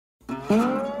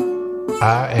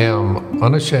I am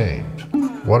unashamed.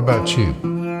 What about you?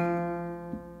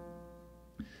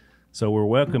 So we're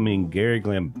welcoming Gary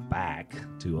Glenn back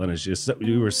to Unashamed.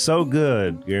 You were so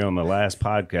good, Gary, on the last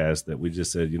podcast that we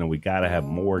just said, we got to have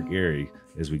more Gary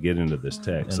as we get into this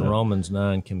text. And Romans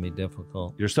 9 can be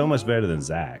difficult. You're so much better than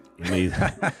Zach. I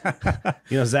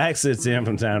mean, Zach sits in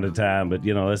from time to time, but,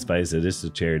 let's face it, it's a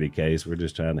charity case. We're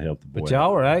just trying to help the boy. But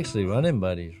y'all were actually running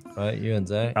buddies, right? You and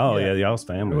Zach? Oh, yeah, y'all's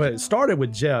family. Well, it started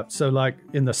with Jep. So, like,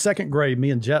 in the second grade,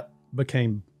 me and Jep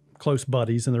became close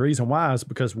buddies, and the reason why is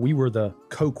because we were the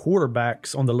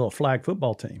co-quarterbacks on the little flag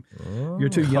football team. You're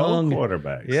too young.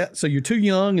 Co-quarterbacks. Yeah, so you're too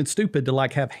young and stupid to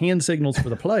like have hand signals for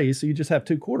the plays, so you just have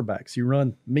two quarterbacks. You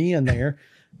run me in there,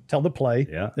 tell the play,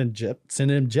 then send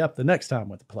him Jep the next time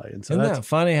with the play. And so isn't that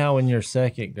funny how in your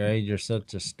second grade you're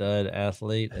such a stud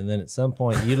athlete, and then at some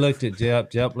point you looked at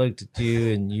Jep looked at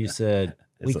you, and you said,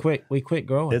 We quit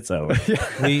growing. It's over.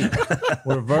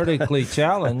 We're vertically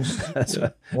challenged.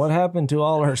 What happened to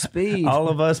all our speed? All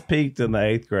of us peaked in the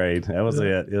 8th grade. That was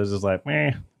it. It was just like,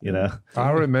 meh, I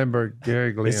remember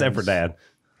Gary Glenn. Except for Dad.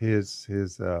 His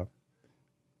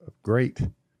great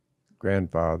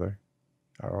grandfather,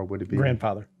 or would it be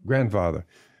grandfather? Grandfather.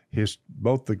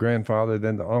 Both the grandfather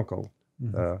then the uncle.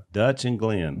 Dutch and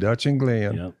Glenn.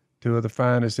 Yep. Two of the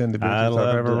finest individuals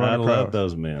I've ever run across. I love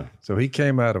those men. So he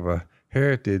came out of a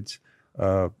heritage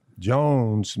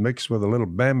Jones mixed with a little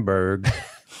Bamberg.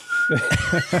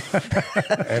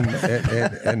 and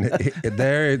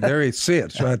there he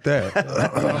sits right there.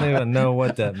 I don't even know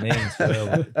what that means,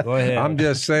 Phil. Go ahead. I'm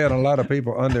just saying a lot of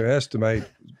people underestimate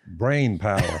brain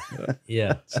power.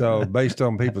 Yeah. So based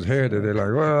on people's heritage, they're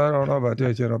like, well, I don't know about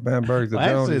this, Bamberg's the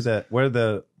Jones.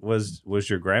 Actually, was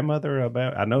your grandmother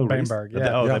about? I know Bamberg.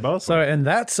 They both. So and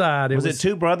that side, was it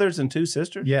 2 brothers and 2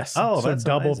 sisters? Yes. Oh, so that's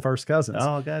double amazing. first cousins.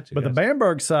 Oh, gotcha. But the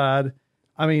Bamberg side,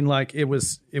 I mean, like it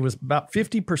was about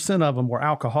 50% of them were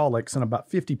alcoholics and about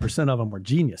 50% of them were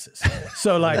geniuses.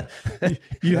 So like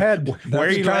you had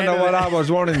that's kind of what I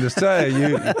was wanting to say.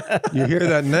 You hear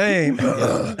that name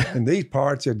in these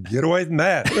parts, and get away from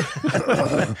that.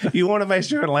 You want to make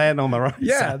sure it land on the right side.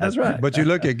 Yeah, that's right. But you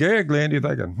look at Gary Glenn, you're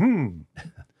thinking,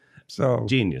 So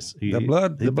genius. The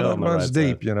blood runs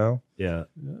deep, Yeah.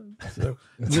 So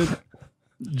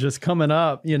just coming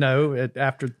up,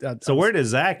 after. So where did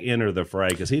Zach enter the fray?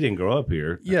 Because he didn't grow up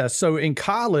here. Yeah. So in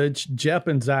college, Jep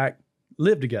and Zach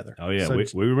lived together. Oh yeah, so,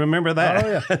 we remember that. Oh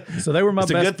yeah. So they were my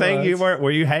it's best a good thing friends. you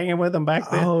were you hanging with them back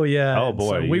then? Oh yeah. Oh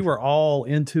boy, so we were all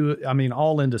into it. I mean,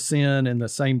 all into sin in the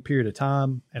same period of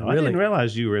time. And I didn't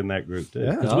realize you were in that group too.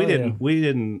 Yeah. We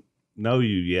didn't know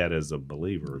you yet as a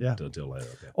believer until later.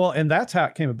 Okay. Well, and that's how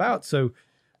it came about. So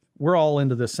we're all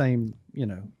into the same,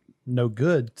 no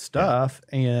good stuff,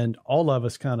 and all of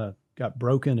us kind of got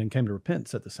broken and came to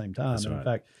repentance at the same time. That's and right. In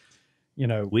fact,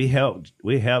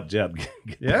 we helped Jep.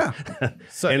 Yeah.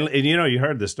 So you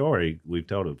heard the story. We've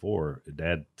told it before.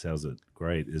 Dad tells it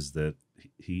great. Is that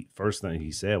he first thing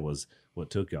he said was, "What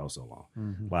took y'all so long?"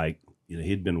 Mm-hmm. Like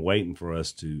he'd been waiting for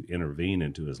us to intervene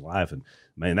into his life, and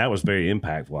man, that was very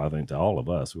impactful. I think to all of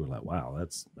us, we were like, "Wow,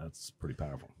 that's pretty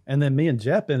powerful." And then me and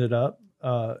Jep ended up.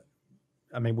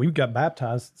 We got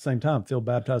baptized at the same time. Phil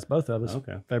baptized both of us.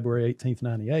 Okay. February 18th,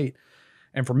 98.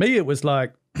 And for me, it was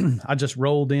like I just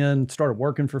rolled in, started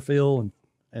working for Phil,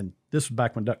 and this was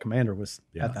back when Duck Commander was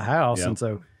at the house, and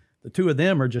so the two of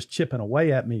them are just chipping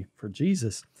away at me for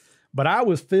Jesus. But I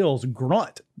was Phil's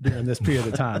grunt during this period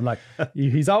of time. Like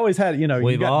he's always had,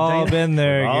 We've all been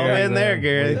there. All been there,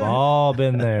 Gary. We've all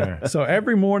been there. So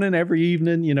every morning, every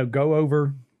evening, go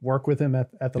over, work with him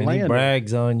at the and land. He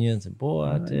brags on you and says, "Boy,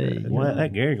 I tell you, well,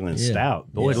 that Gary Glenn's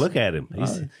stout. Boy, look at him.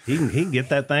 He can get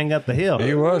that thing up the hill.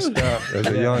 He was stout as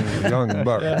a young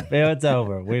buck. Phil, it's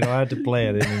over. We don't have to play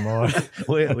it anymore."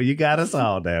 Well, you got us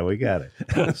all now. We got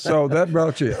it. So that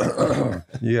brought you,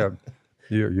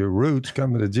 your roots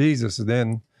coming to Jesus, and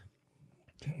then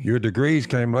your degrees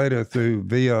came later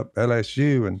via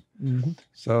LSU, and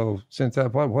so since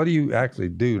that point, what do you actually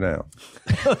do now?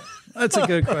 That's a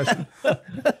good question.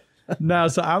 No,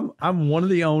 so I'm one of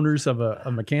the owners of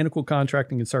a mechanical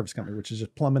contracting and service company, which is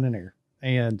just plumbing and air.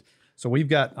 And so we've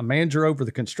got a manager over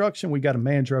the construction. We've got a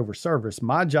manager over service.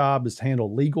 My job is to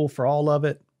handle legal for all of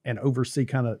it and oversee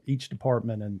kind of each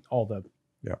department and all the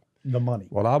money.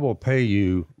 Well, I will pay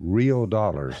you real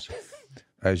dollars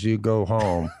as you go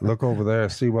home. Look over there,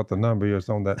 see what the number is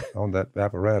on that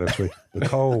apparatus, the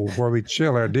coal where we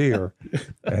chill our deer,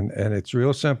 and it's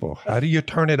real simple. How do you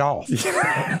turn it off?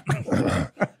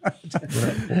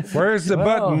 Where's the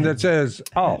button that says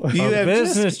off? A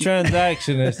business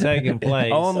transaction is taking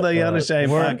place on the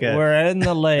Unashamed podcast. We're in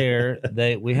the lair.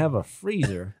 We have a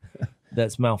freezer,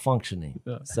 that's malfunctioning.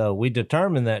 Yeah. So we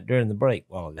determined that during the break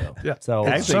a while ago. Yeah. So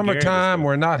It's summertime.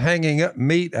 We're not hanging up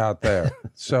meat out there.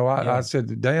 So I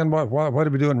said, Dan, what are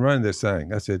we doing running this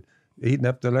thing? I said, eating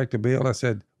up the electric bill. I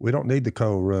said, we don't need the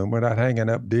cold room. We're not hanging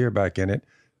up deer back in it.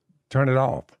 Turn it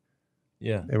off.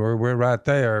 yeah. And we're right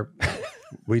there.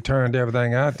 We turned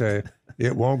everything out there.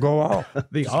 It won't go off.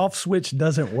 The off switch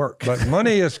doesn't work. But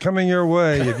money is coming your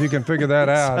way if you can figure that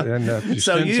out. And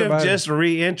So you have just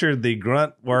re-entered the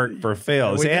grunt work for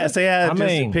Phil. See how I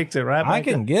just picked it right back I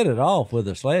can get it off with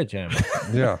a sledgehammer.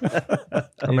 Yeah.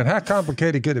 I mean, how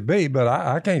complicated could it be? But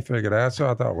I can't figure it out. So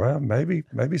I thought, well, maybe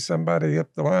somebody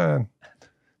up the line.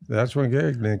 That's when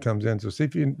Gary then comes in. So see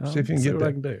if you can get what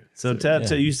I that. can do.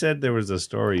 So you said there was a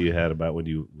story you had about when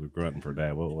you were grunting for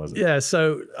Dad. What was it? Yeah.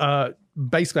 So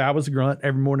basically, I was a grunt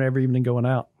every morning, every evening going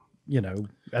out. You know,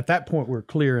 at that point, we're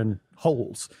clearing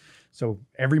holes. So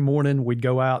every morning we'd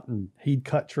go out and he'd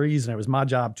cut trees, and it was my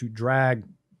job to drag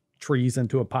trees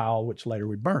into a pile, which later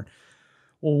we'd burn.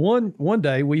 Well, one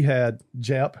day we had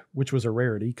Jep, which was a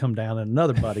rarity, come down, and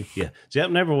another buddy. Yeah, Jep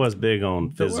never was big on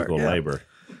physical labor.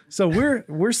 So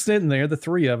we're sitting there, the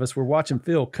three of us, we're watching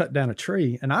Phil cut down a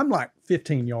tree, and I'm like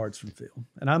 15 yards from Phil.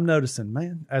 And I'm noticing,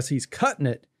 man, as he's cutting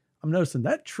it, I'm noticing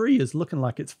that tree is looking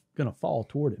like it's going to fall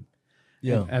toward him.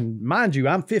 Yeah. And mind you,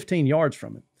 I'm 15 yards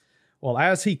from it. Well,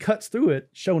 as he cuts through it,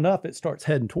 sure enough, it starts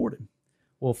heading toward him.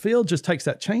 Well, Phil just takes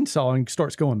that chainsaw and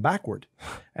starts going backward.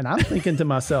 And I'm thinking to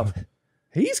myself,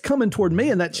 he's coming toward me,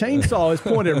 and that chainsaw is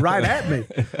pointed right at me.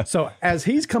 So as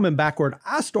he's coming backward,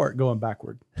 I start going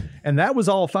backward. And that was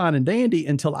all fine and dandy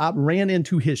until I ran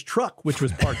into his truck, which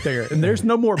was parked there. And there's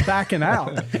no more backing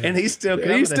out. And he's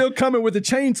still coming with the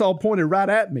chainsaw pointed right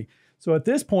at me. So at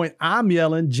this point, I'm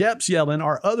yelling, Jep's yelling,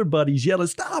 our other buddies yelling,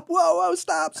 stop, whoa,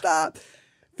 stop.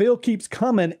 Phil keeps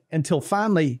coming until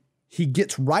finally he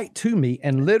gets right to me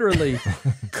and literally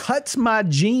cuts my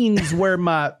jeans where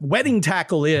my wedding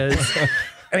tackle is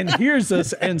and hears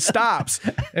us and stops.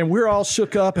 And we're all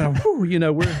shook up and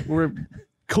we're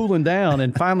cooling down.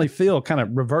 And finally Phil kind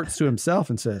of reverts to himself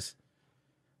and says,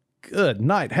 good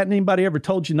night. Hadn't anybody ever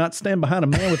told you not to stand behind a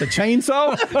man with a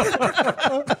chainsaw?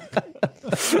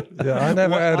 Yeah, I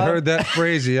never had heard that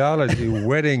phraseology,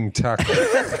 wedding tackle.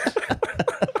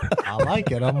 I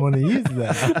like it. I'm going to use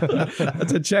that.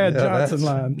 That's a Chad Johnson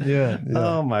line. Yeah.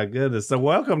 Oh my goodness! So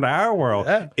welcome to our world.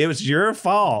 It was your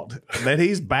fault that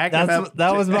he's backing up.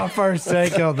 That was my first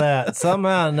take on that.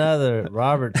 Somehow or another,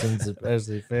 Robertsons,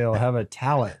 especially Phil, have a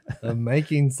talent of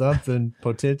making something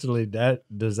potentially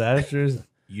disastrous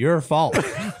your fault.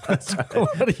 So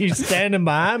what are you standing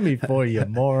behind me for, you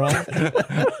moron?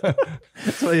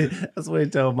 That's what he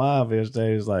told Mom yesterday.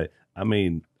 He was like, I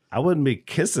mean, I wouldn't be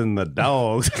kissing the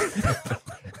dogs.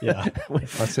 Yeah.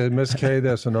 I said, Miss Kay,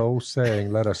 that's an old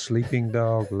saying, let a sleeping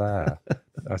dog lie.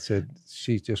 I said,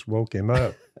 she just woke him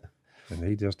up and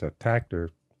he just attacked her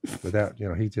without,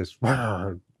 he just,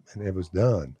 and it was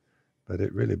done. But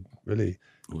it really,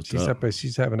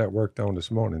 she's having that worked on this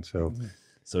morning.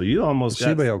 So you almost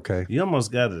she'll be okay. You almost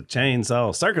got a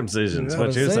chainsaw circumcision. That's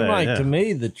what you're saying. It seemed like to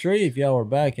me, the tree, if y'all were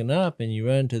backing up and you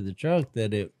ran to the truck,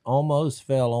 that it almost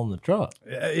fell on the truck.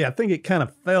 Yeah, I think it kind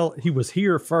of fell. He was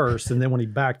here first, and then when he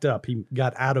backed up, he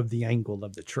got out of the angle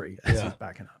of the tree as he's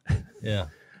backing up. Yeah.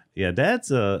 Yeah, Dad's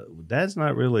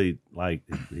not really like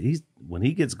when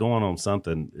he gets going on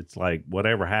something, it's like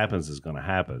whatever happens is going to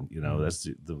happen. That's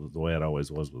the way it always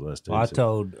was with us too.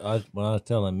 Well, when I was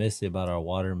telling Missy about our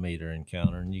water meter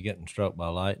encounter and you getting struck by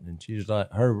lightning, she was like,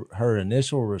 her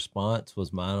initial response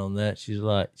was mine on that.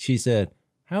 She said,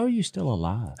 "How are you still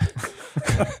alive?"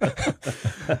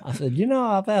 I said,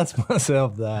 I've asked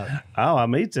myself that. Oh,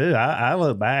 me too. I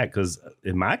look back because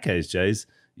in my case, Jase,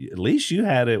 at least you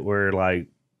had it where like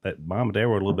that Mom and Dad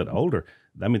were a little bit older.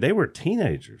 I mean, they were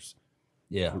teenagers.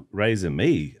 Yeah. Raising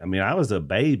me. I mean, I was a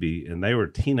baby and they were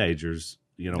teenagers.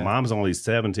 Mom's only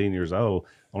 17 years old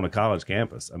on a college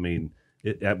campus. I mean,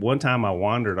 at one time I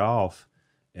wandered off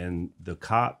and a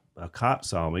cop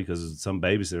saw me because some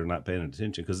babysitter not paying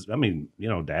attention. Because, I mean,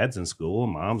 Dad's in school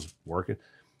and Mom's working.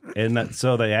 And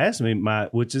so they asked me,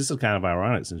 which is kind of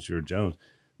ironic since you're Jones,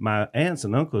 my aunts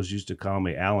and uncles used to call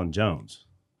me Alan Jones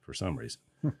for some reason.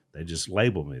 They just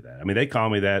labeled me that. I mean, they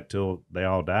called me that till they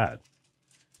all died.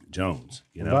 Jones,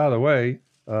 By the way,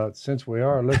 since we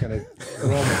are looking at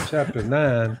Romans chapter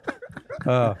 9,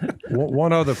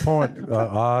 one other point,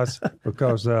 Oz,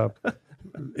 because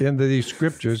in these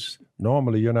scriptures,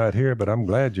 normally you're not here, but I'm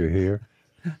glad you're here.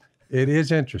 It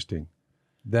is interesting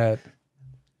that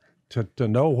to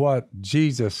know what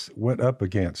Jesus went up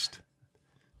against,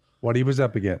 what he was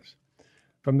up against.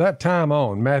 From that time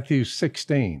on, Matthew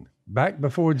 16, back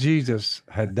before Jesus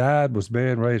had died, was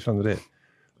buried, and raised from the dead.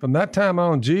 From that time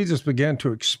on, Jesus began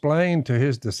to explain to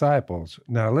his disciples,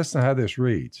 now listen to how this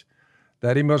reads,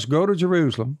 that he must go to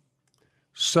Jerusalem,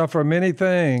 suffer many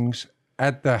things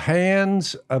at the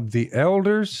hands of the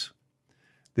elders,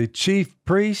 the chief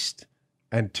priests,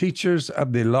 and teachers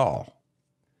of the law,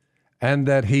 and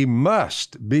that he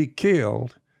must be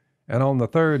killed, and on the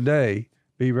third day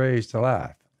be raised to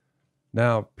life.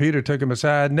 Now, Peter took him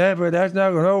aside. Never, that's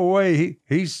not no way.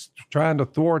 He's trying to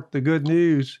thwart the good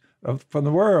news from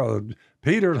the world.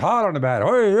 Peter's hollering about it.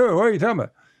 What are you talking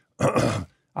about?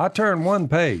 I turned one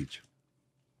page.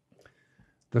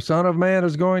 The Son of Man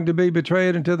is going to be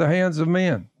betrayed into the hands of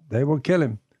men. They will kill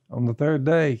him. On the third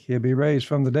day, he'll be raised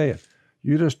from the dead.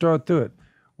 You just start through it.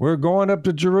 We're going up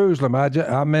to Jerusalem.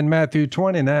 I'm in Matthew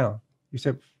 20 now. You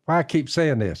said, why keep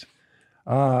saying this?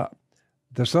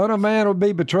 The Son of Man will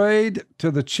be betrayed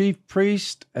to the chief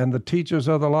priests and the teachers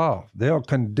of the law. They'll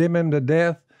condemn him to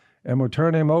death and will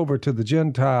turn him over to the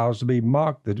Gentiles to be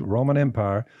mocked, the Roman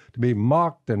Empire, to be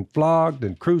mocked and flogged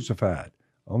and crucified.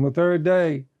 On the third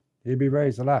day, he'll be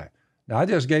raised alive. Now, I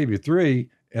just gave you 3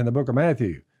 in the book of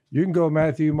Matthew. You can go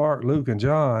Matthew, Mark, Luke, and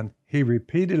John. He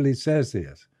repeatedly says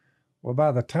this. Well,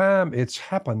 by the time it's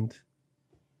happened,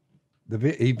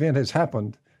 the event has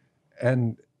happened,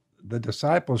 and the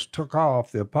disciples took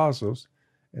off, the apostles,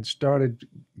 and started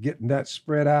getting that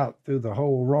spread out through the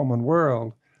whole Roman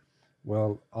world.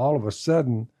 Well, all of a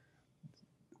sudden,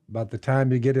 by the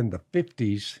time you get in the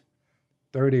 50s,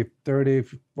 30,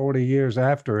 40 years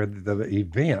after the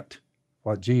event,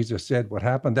 what Jesus said would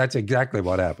happen, that's exactly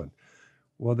what happened.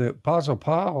 Well, the Apostle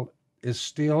Paul is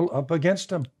still up against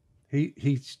them.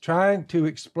 He's trying to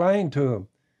explain to them,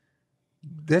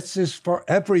 this is for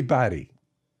everybody.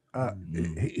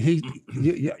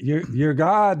 Your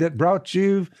God that brought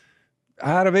you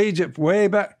out of Egypt way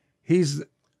back, he's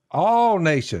all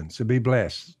nations to be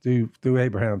blessed through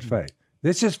Abraham's faith.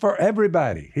 This is for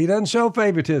everybody. He doesn't show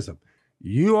favoritism.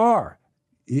 You are.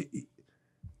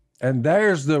 And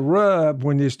there's the rub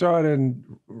when you start in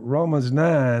Romans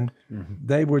 9.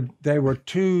 Mm-hmm. They were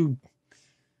to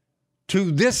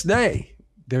this day,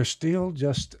 they're still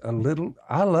just a little,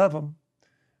 I love them.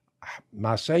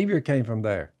 My Savior came from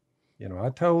there. You know, I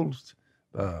told,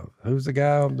 who's the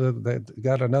guy that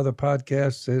got another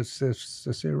podcast,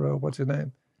 Cicero, what's his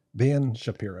name? Ben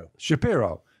Shapiro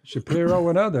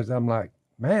and others. I'm like,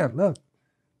 man, look,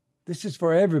 this is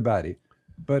for everybody.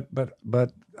 But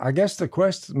I guess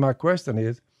my question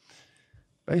is,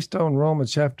 based on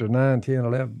Romans chapter 9, 10,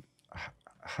 11,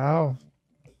 how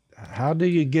do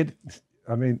you get,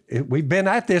 I mean, we've been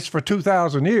at this for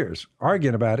 2,000 years,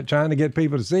 arguing about it, trying to get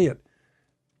people to see it.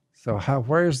 So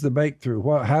where's the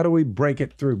breakthrough? How do we break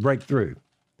through?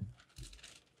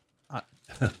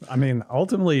 I mean,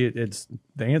 ultimately, it's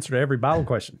the answer to every Bible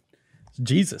question. It's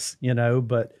Jesus, you know,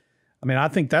 but I mean, I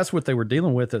think that's what they were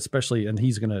dealing with, especially, and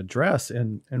he's going to address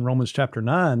in Romans chapter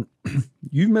 9.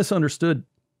 You've misunderstood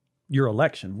your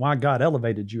election, why God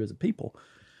elevated you as a people.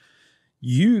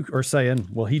 You are saying,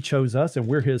 well, he chose us and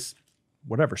we're his,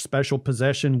 whatever, special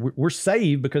possession. We're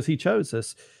saved because he chose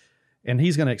us. And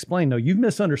he's going to explain, no, you've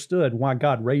misunderstood why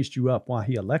God raised you up, why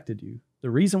he elected you.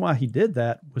 The reason why he did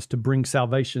that was to bring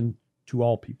salvation to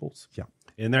all peoples. Yeah.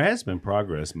 And there has been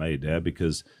progress made, Dad,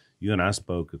 because you and I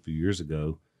spoke a few years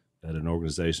ago at an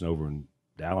organization over in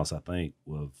Dallas, I think,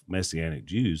 of Messianic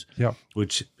Jews,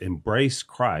 which embrace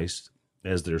Christ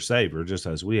as their Savior, just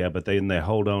as we have, but they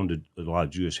hold on to a lot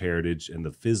of Jewish heritage and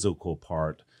the physical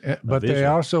part. But they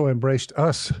also embraced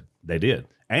us. They did.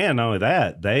 And not only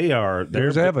that,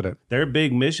 their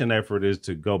big mission effort is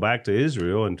to go back to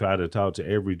Israel and try to talk to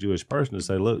every Jewish person and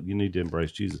say, look, you need to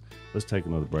embrace Jesus. Let's take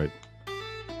another break.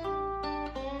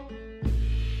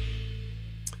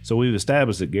 So we've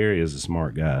established that Gary is a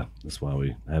smart guy. That's why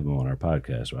we have him on our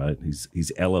podcast, right?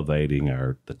 He's elevating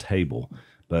the table.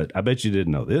 But I bet you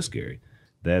didn't know this, Gary,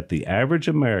 that the average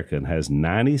American has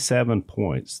 97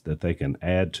 points that they can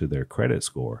add to their credit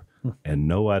score and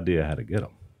no idea how to get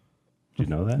them. Did you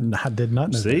know that? I did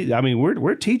not know. See, that. I mean,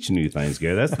 we're teaching you things,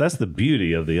 Gary. That's the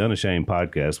beauty of the Unashamed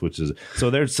podcast, which is so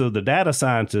the data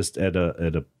scientist at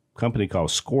a company called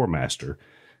ScoreMaster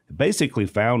basically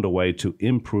found a way to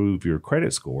improve your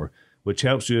credit score, which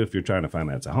helps you if you're trying to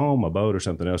finance a home, a boat, or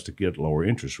something else to get lower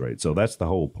interest rates. So that's the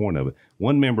whole point of it.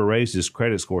 One member raised his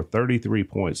credit score 33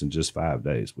 points in just 5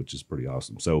 days, which is pretty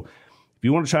awesome. So if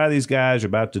you want to try these guys, you're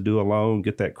about to do a loan,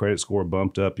 get that credit score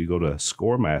bumped up, you go to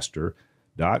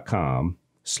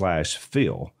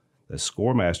scoremaster.com/Phil. That's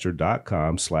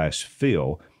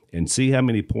scoremaster.com/Phil and see how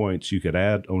many points you could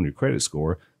add on your credit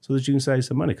score so that you can save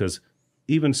some money. Because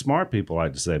even smart people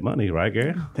like to save money, right,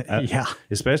 Gary? Yeah.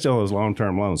 Especially on those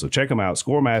long-term loans. So check them out,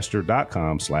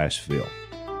 scoremaster.com/Phil.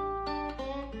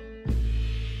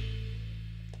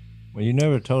 Well, you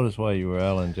never told us why you were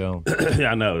Alan Jones.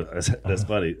 Yeah, I know. That's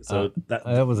funny. So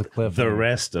that was a cliff. the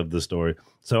rest of the story.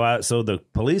 So the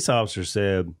police officer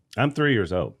said, I'm 3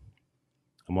 years old.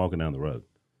 I'm walking down the road.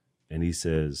 And he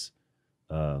says,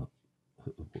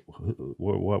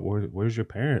 where's your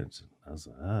parents? I was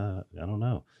like, I don't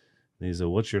know. And he said,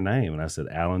 what's your name? And I said,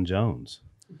 Alan Jones.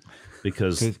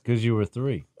 Because you were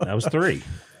 3. I was 3.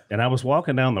 And I was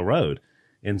walking down the road.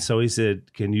 And so he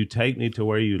said, can you take me to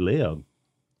where you live?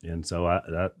 And so I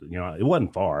it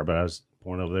wasn't far, but I was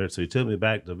pointing over there. So he took me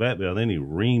back to the vet bill. Then he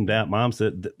reamed out. Mom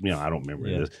said, I don't remember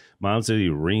this. Mom said he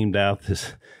reamed out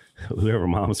this, whoever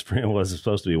Mom's friend was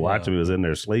supposed to be watching me was in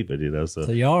there sleeping,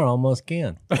 So y'all are almost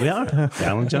kin. We are.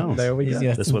 Alan Jones. There we go.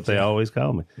 That's what they always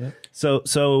call me. Yeah.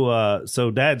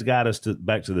 So Dad's got us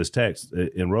back to this text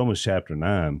in Romans chapter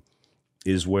 9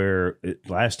 is where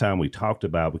last time we talked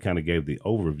about, we kind of gave the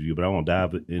overview, but I want to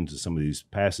dive into some of these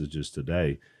passages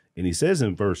today. And he says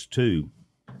in verse 2,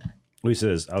 he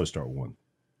says, I would start 1.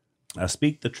 I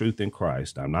speak the truth in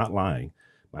Christ. I'm not lying.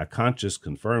 My conscience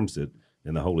confirms it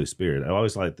in the Holy Spirit. I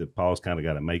always like that Paul's kind of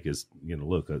got to make his,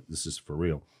 look, this is for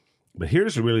real. But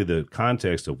here's really the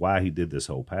context of why he did this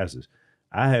whole passage.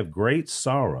 I have great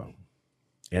sorrow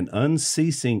and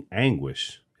unceasing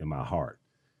anguish in my heart.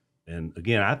 And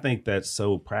again, I think that's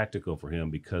so practical for him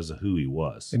because of who he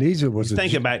was. And Egypt was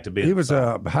thinking back to being he was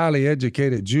a highly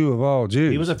educated Jew of all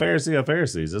Jews. He was a Pharisee of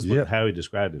Pharisees. That's how he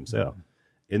described himself.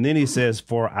 And then he says,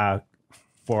 For I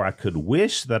could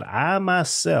wish that I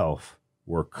myself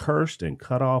were cursed and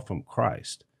cut off from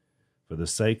Christ for the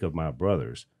sake of my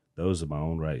brothers, those of my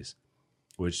own race.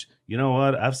 Which, you know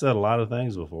what? I've said a lot of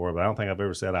things before, but I don't think I've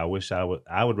ever said I wish I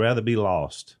would rather be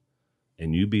lost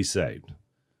and you be saved.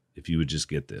 If you would just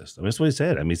get this. I mean, that's what he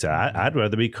said. I mean, he said, I'd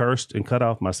rather be cursed and cut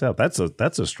off myself. That's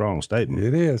a strong statement.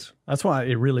 It is. That's why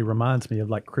it really reminds me of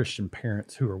like Christian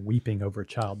parents who are weeping over a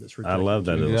child that's rejected. I love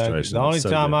that illustration. The only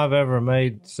time I've ever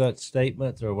made such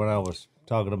statements or when I was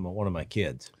talking to one of my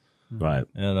kids. Right.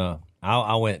 And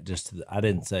I went I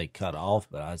didn't say cut off,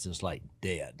 but I was just like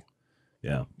dead.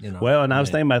 Yeah. Well, and I was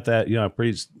thinking about that. I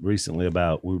preached recently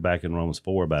we were back in Romans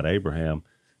 4 about Abraham.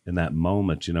 In that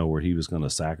moment, where he was going to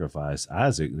sacrifice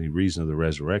Isaac, the reason of the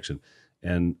resurrection.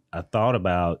 And I thought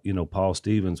about, Paul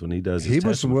Stevens when he does his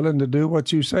was willing to do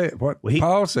what you said,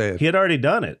 Paul said. He had already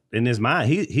done it in his mind.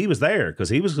 He was there because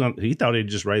he thought he'd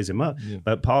just raise him up. Yeah.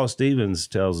 But Paul Stevens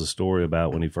tells a story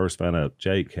about when he first found out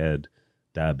Jake had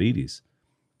diabetes.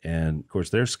 And, of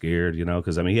course, they're scared,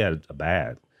 because, he had a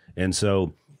bad. And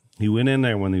so he went in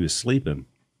there when he was sleeping.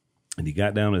 And he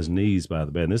got down on his knees by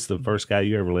the bed. And this is the first guy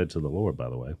you ever led to the Lord, by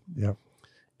the way. Yeah.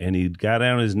 And he got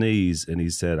down on his knees and he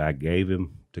said, I gave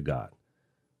him to God.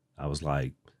 I was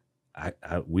like,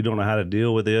 we don't know how to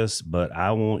deal with this, but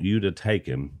I want you to take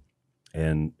him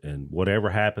and whatever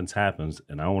happens, happens.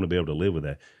 And I want to be able to live with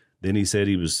that. Then he said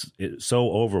it so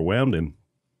overwhelmed him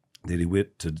that he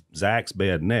went to Zach's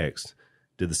bed next,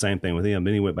 did the same thing with him.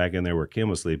 Then he went back in there where Kim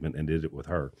was sleeping and did it with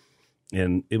her.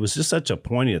 And it was just such a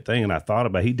poignant thing. And I thought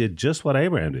about he did just what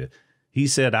Abraham did. He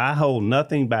said, I hold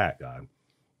nothing back, God.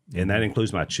 And that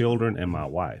includes my children and my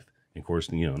wife. And of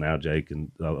course, now Jake and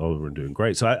Oliver are doing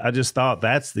great. So I just thought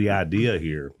that's the idea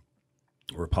here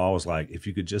where Paul was like, if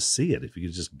you could just see it, if you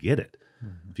could just get it,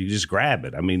 if you could just grab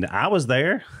it. I mean, I was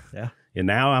there. Yeah. And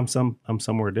now I'm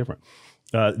somewhere different.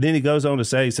 Then he goes on to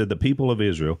say, he said, the people of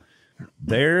Israel,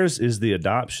 theirs is the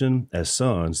adoption as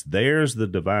sons. Theirs the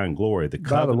divine glory.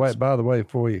 By the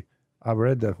way, I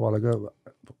read that a while ago.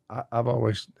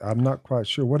 I'm not quite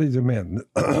sure. What does it mean?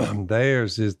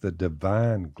 Theirs is the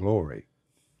divine glory.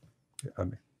 I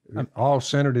mean, all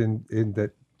centered in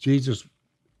that Jesus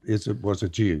was a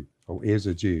Jew or is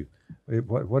a Jew.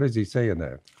 What is he saying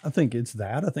there? I think it's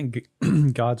that. I think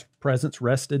God's presence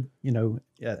rested,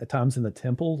 at times in the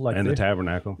temple, and the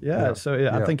tabernacle. Yeah. So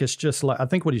I think it's just like, I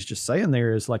think what he's just saying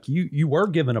there is like you were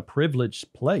given a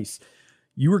privileged place.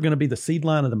 You were going to be the seed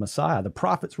line of the Messiah. The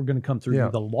prophets were going to come through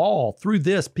the law. Through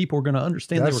this, people were going to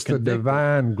understand That's they were convicted. The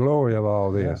divine glory of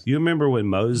all this. You remember when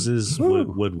Moses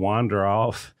would wander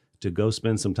off to go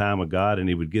spend some time with God, and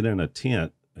he would get in a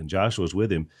tent, and Joshua was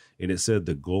with him, and it said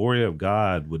the glory of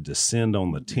God would descend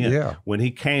on the tent. Yeah. When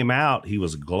he came out, he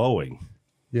was glowing.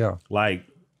 Yeah. Like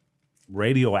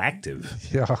radioactive.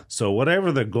 Yeah. So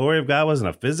whatever the glory of God was in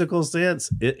a physical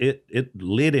sense, it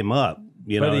lit him up.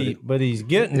 But he's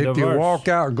getting if diverse. you walk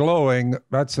out glowing,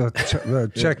 that's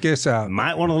check this out.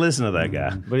 Might want to listen to that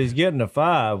guy. But he's getting a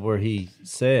 5 where he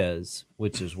says,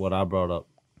 which is what I brought up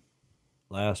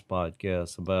last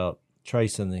podcast about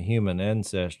tracing the human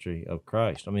ancestry of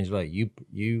Christ. I mean, it's like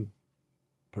you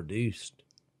produced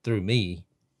through me,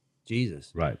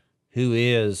 Jesus, Right. who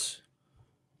is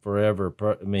forever.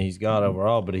 I mean, he's God over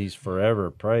all, but he's forever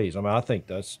praised. I mean, I think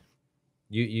that's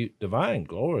you. Divine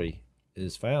glory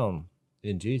is found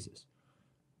in Jesus.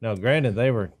 Now, granted,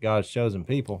 they were God's chosen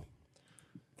people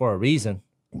for a reason,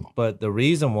 but the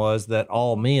reason was that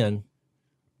all men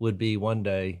would be one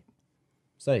day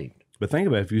saved. But think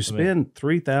about it, if you spend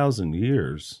 3,000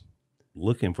 years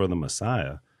looking for the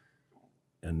Messiah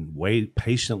and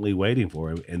patiently waiting for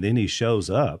him, and then he shows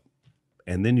up,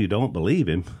 and then you don't believe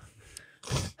him.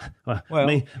 Well,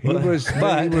 But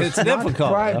it's difficult.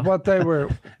 Quite what they were.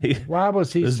 Why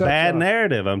was he? It's such bad a,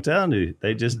 narrative. I'm telling you,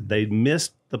 they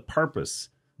missed the purpose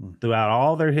throughout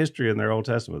all their history in their Old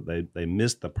Testament. They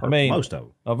missed the purpose. Most of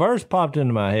them. A verse popped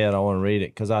into my head. I want to read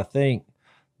it because I think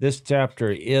this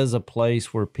chapter is a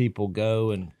place where people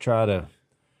go and try to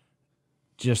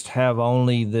just have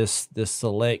only this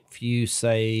select few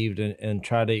saved and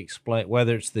try to explain,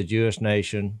 whether it's the Jewish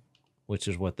nation, which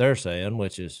is what they're saying,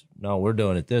 which is, no, we're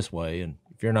doing it this way. And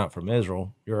if you're not from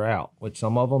Israel, you're out, which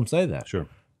some of them say that. Sure.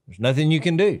 There's nothing you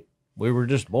can do. We were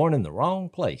just born in the wrong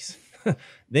place.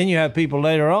 Then you have people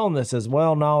later on that says,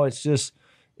 well, no, it's just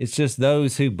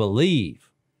those who believe,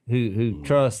 who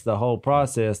trust the whole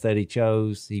process that he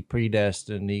chose, he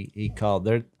predestined, he called.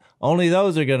 Only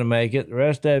those are going to make it. The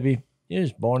rest of you, you're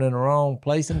just born in the wrong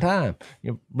place and time.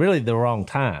 You're really the wrong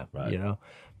time, right. You know.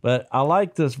 But I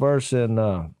like this verse in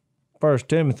 1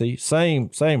 Timothy,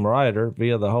 same writer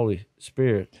via the Holy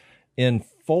Spirit. In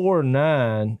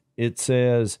 4:9, it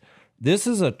says, "This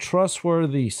is a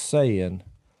trustworthy saying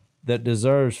that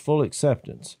deserves full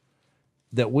acceptance,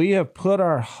 that we have put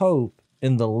our hope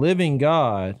in the living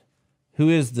God, who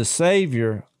is the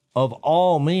Savior of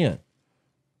all men,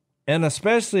 and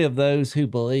especially of those who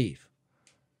believe."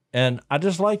 And I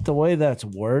just like the way that's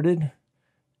worded.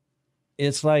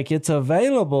 It's like it's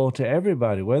available to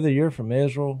everybody, whether you're from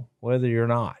Israel, whether you're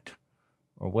not,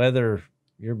 or whether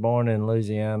you're born in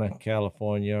Louisiana,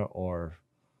 California, or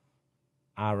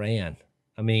Iran.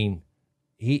 I mean,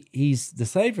 he's the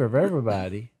Savior of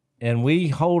everybody, and we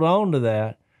hold on to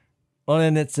that. Well,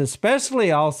 and it's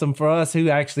especially awesome for us who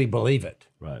actually believe it.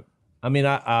 Right. I mean,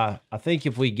 I think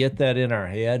if we get that in our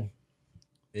head,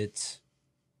 it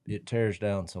tears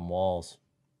down some walls.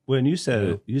 When you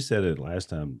said it last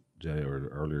time, Jay, or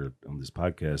earlier on this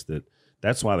podcast,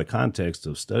 that's why the context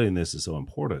of studying this is so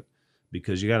important,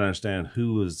 because you got to understand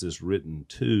who is this written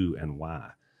to and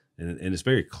why. And it's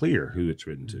very clear who it's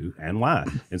written to and why.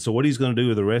 And so what he's going to do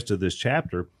with the rest of this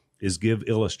chapter is give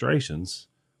illustrations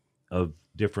of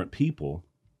different people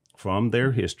from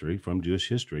their history, from Jewish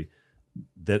history,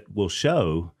 that will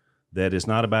show that it's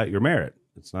not about your merit.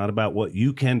 It's not about what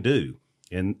you can do.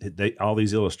 And all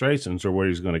these illustrations are where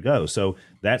he's going to go. So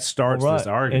that starts this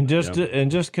argument.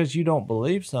 And just because you don't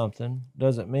believe something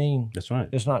doesn't mean that's right.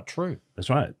 It's not true. That's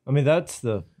right. I mean, that's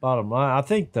the bottom line. I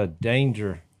think the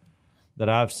danger that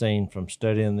I've seen from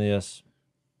studying this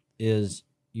is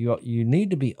you need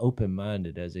to be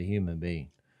open-minded as a human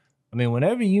being. I mean,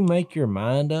 whenever you make your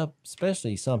mind up,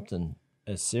 especially something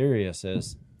as serious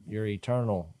as your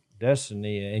eternal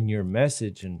destiny and your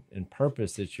message and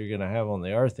purpose that you're going to have on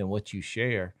the earth and what you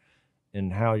share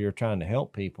and how you're trying to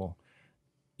help people,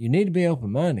 you need to be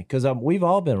open-minded, because we've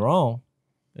all been wrong.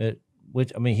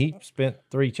 He spent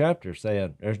 3 chapters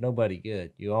saying there's nobody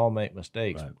good. You all make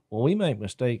mistakes. Right. Well, we make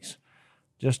mistakes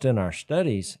just in our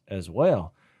studies as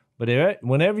well. But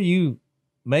whenever you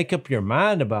make up your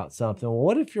mind about something, well,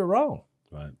 what if you're wrong?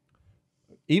 Right.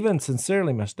 Even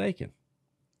sincerely mistaken.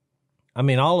 I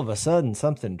mean, all of a sudden,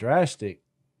 something drastic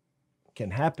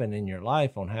can happen in your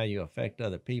life on how you affect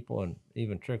other people and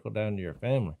even trickle down to your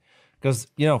family. Because,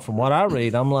 from what I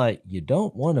read, I'm like, you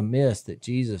don't want to miss that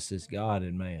Jesus is God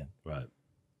and man. Right.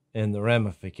 And the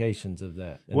ramifications of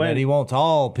that. And that he wants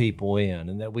all people in,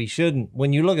 and that we shouldn't.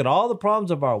 When you look at all the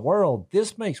problems of our world,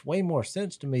 this makes way more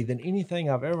sense to me than anything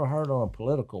I've ever heard on a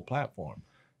political platform.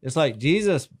 It's like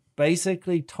Jesus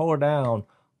basically tore down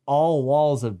all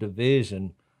walls of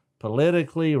division,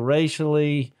 politically,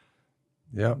 racially,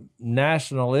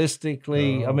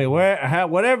 nationalistically. I mean,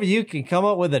 whatever you can come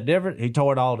up with he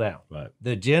tore it all down. Right.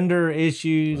 The gender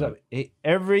issues,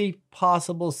 every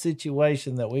possible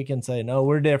situation that we can say, no,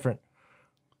 we're different.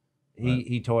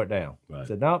 He tore it down. Right.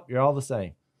 Said, nope, you're all the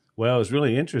same. Well, it's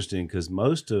really interesting because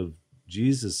most of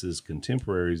Jesus's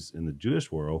contemporaries in the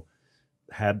Jewish world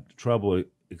had trouble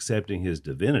accepting his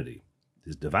divinity,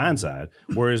 his divine side,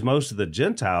 whereas most of the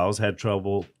Gentiles had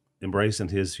trouble embracing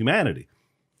his humanity.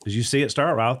 Because you see it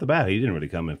start right off the bat. He didn't really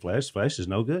come in flesh. Flesh is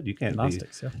no good. You can't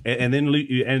Gnostics, be. Yeah. And then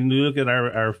you look at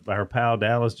our pal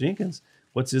Dallas Jenkins.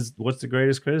 What's the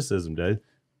greatest criticism, Dave?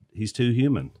 He's too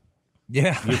human.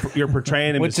 Yeah. You're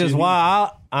portraying him, which is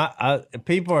why I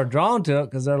people are drawn to it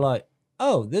because they're like,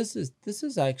 oh, this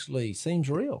is actually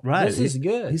seems real. Right. This is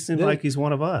good. He seems like he's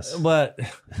one of us. But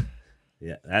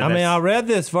yeah, I read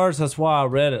this verse. That's why I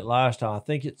read it last time. I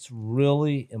think it's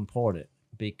really important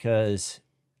because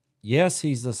yes,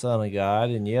 he's the Son of God,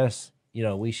 and yes,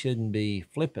 we shouldn't be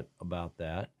flippant about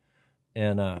that.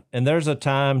 And there's a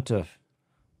time to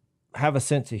have a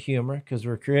sense of humor because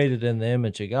we're created in the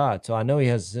image of God. So I know he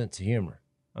has a sense of humor.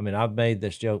 I mean, I've made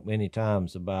this joke many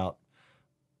times about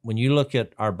when you look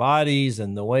at our bodies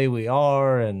and the way we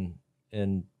are and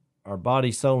our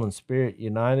body, soul, and spirit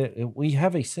united, we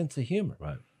have a sense of humor.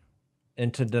 Right.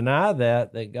 And to deny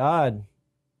that God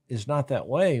is not that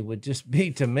way would just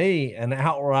be, to me, an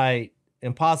outright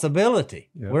impossibility.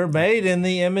 Yeah. We're made in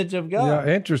the image of God.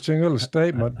 Yeah, interesting little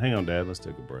statement. Hang on, Dad. Let's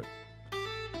take a break.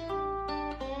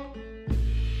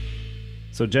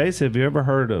 So, Jase, have you ever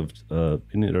heard of, or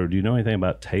do you know anything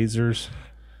about tasers?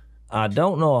 I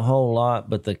don't know a whole lot,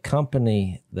 but the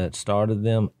company that started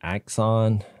them,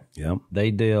 Axon,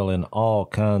 they deal in all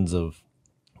kinds of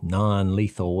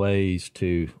non-lethal ways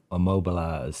to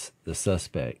immobilize the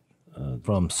suspect,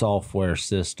 from software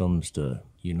systems to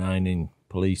uniting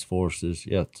police forces.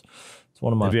 Yeah, it's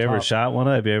one of my. Have you ever shot one?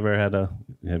 Have you ever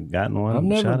have gotten one? I've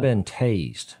never been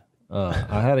tased.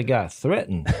 I had a guy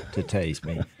threaten to tase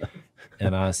me.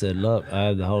 And I said, look, I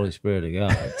have the Holy Spirit of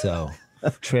God, so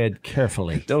tread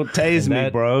carefully. Don't tase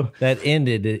me, bro. That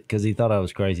ended it because he thought I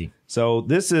was crazy. So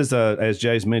this is, as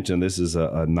Jase mentioned, this is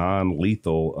a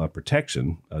non-lethal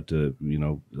protection to,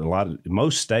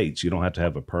 most states, you don't have to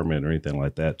have a permit or anything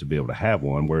like that to be able to have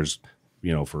one, whereas,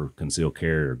 for concealed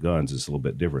carry or guns, it's a little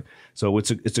bit different. So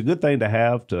it's a good thing to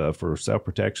have for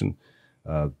self-protection.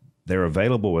 They're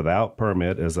available without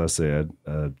permit, as I said.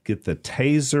 Get the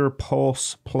Taser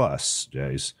Pulse Plus,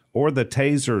 Jase, or the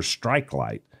Taser Strike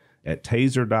Light at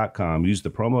taser.com. Use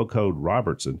the promo code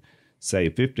Robertson.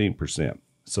 Save 15%.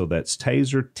 So that's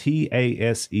Taser,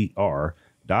 TASER.com,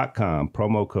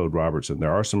 promo code Robertson.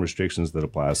 There are some restrictions that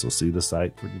apply, so see the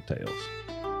site for details.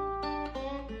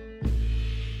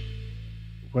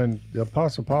 When the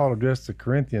Apostle Paul addressed the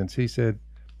Corinthians, he said,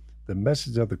 the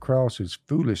message of the cross is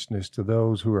foolishness to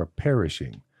those who are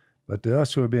perishing, but to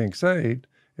us who are being saved,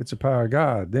 it's the power of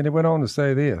God. Then he went on to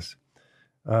say this,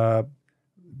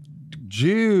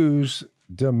 Jews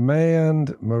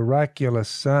demand miraculous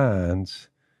signs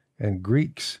and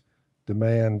Greeks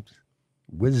demand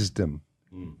wisdom.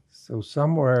 So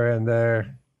somewhere in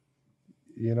there,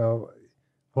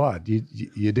 what?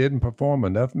 You didn't perform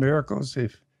enough miracles?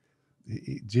 If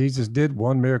Jesus did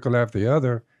one miracle after the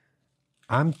other,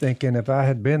 I'm thinking if I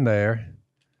had been there,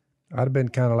 I'd have been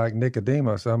kind of like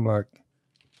Nicodemus. I'm like,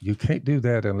 you can't do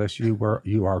that unless you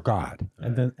are God.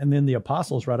 And then the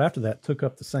apostles right after that took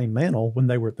up the same mantle when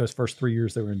they were those first 3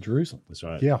 years they were in Jerusalem. That's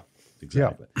right. Yeah.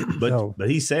 Exactly. Yeah. But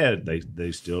he said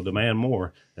they still demand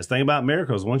more. That's the thing about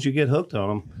miracles. Once you get hooked on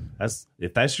them,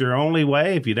 if that's your only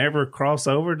way, if you never cross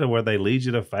over to where they lead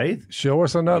you to faith, show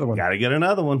us another one. Got to get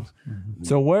another one.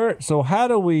 Mm-hmm. So how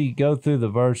do we go through the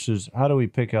verses? How do we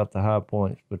pick out the high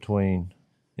points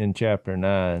in chapter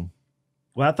 9?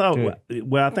 Well,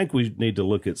 I think we need to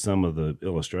look at some of the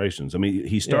illustrations. I mean,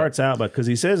 he starts out because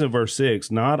he says in verse 6,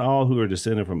 not all who are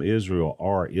descended from Israel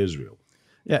are Israel.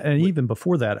 Yeah, and even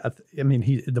before that,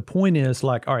 the point is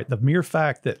like, all right, the mere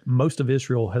fact that most of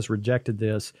Israel has rejected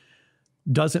this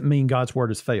doesn't mean God's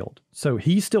word has failed. So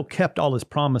he still kept all his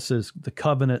promises, the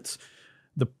covenants,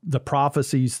 the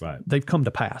prophecies, right. They've come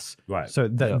to pass. Right. So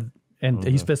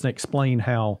he's supposed to explain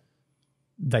how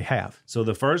they have. So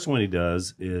the first one he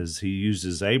does is he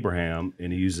uses Abraham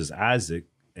and he uses Isaac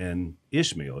and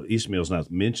Ishmael. Ishmael's not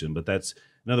mentioned, but that's,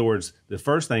 in other words, the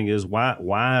first thing is why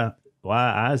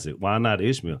Isaac? Why not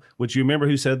Ishmael? Which you remember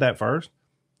who said that first?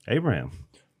 Abraham.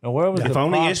 Now, where was if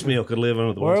only Ishmael could live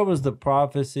under the Where was the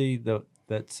prophecy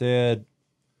that said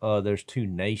there's two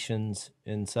nations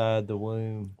inside the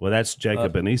womb? Well, that's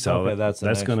Jacob and Esau. Okay,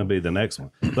 that's going to be the next one.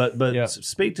 But yeah.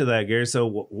 Speak to that, Gary.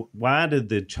 So why did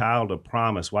the child of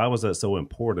promise, why was that so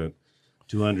important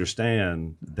to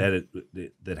understand that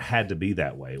it had to be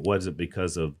that way? Was it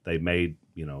because of they made,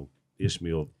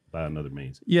 Ishmael by another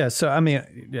means? Yeah. So, I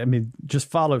mean, just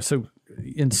follow. So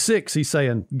in 6, he's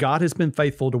saying, God has been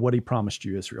faithful to what he promised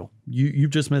you, Israel.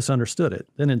 You've just misunderstood it.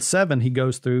 Then in 7, he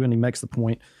goes through and he makes the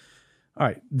point. All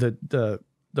right, the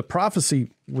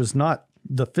prophecy was not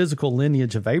the physical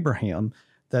lineage of Abraham.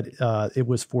 that it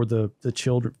was for the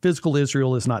children. Physical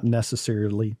Israel is not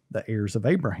necessarily the heirs of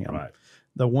Abraham. Right.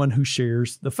 The one who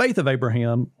shares the faith of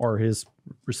Abraham are his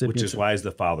recipients. Which is why he's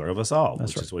the father of us all,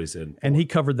 which is what he said. And he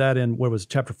covered that in, what was it,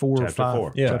 chapter 4 or 5?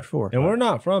 4. Yeah. Chapter 4. And we're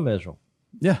not from Israel.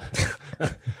 Yeah.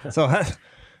 So,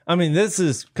 I mean, this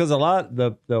is because a lot,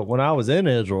 when I was in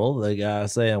Israel, the guy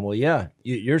saying, well, yeah,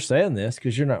 you're saying this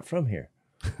because you're not from here.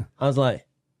 I was like,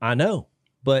 I know.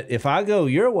 But if I go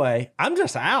your way, I'm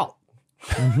just out.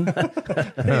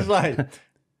 He's like,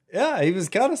 yeah, he was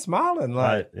kind of smiling,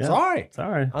 like, sorry.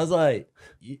 I was like,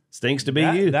 stinks to be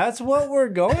you. That's what we're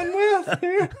going with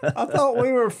here? I thought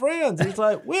we were friends. He's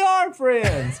like, we are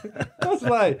friends. I was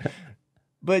like,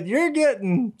 but you're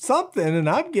getting something and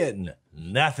I'm getting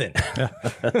nothing.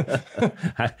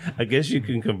 I guess you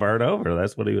can convert over.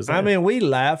 That's what he was saying. I mean, we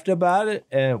laughed about it,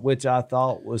 which I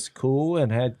thought was cool, and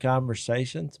had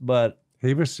conversations, but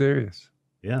He was serious.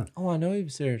 Yeah. oh, I know he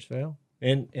was serious, Phil.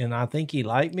 And I think he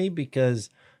liked me because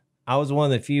I was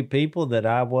one of the few people that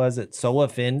I wasn't so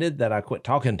offended that I quit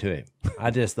talking to him. I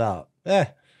just thought,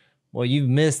 well, you've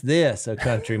missed this a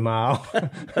country mile.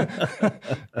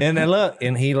 And then look,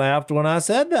 and he laughed when I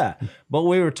said that. But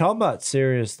we were talking about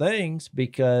serious things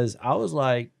because I was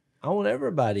like, I want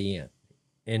everybody in.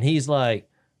 And he's like,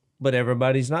 but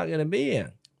everybody's not going to be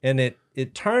in. And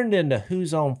it turned into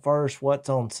who's on first, what's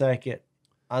on second.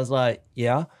 I was like,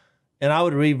 yeah. And I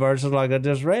would read verses like I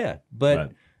just read. But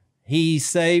Right. he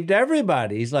saved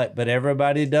everybody. He's like, but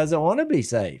everybody doesn't want to be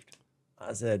saved.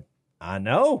 I said, I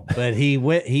know, but he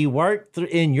worked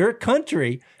in your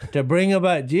country to bring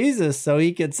about Jesus so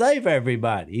he could save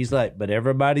everybody. He's like, but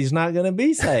everybody's not going to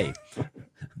be saved.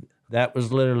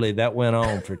 That went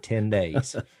on for 10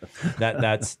 days.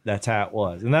 That's how it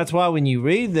was. And that's why when you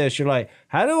read this, you're like,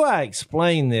 how do I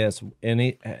explain this?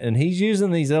 And he's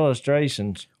using these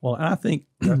illustrations. Well, and I think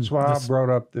That's why I brought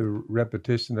up the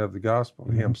repetition of the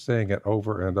gospel, him saying it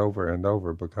over and over and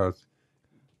over, because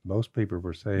most people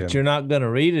were saying, But you're not going to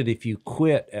read it if you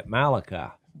quit at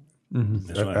Malachi.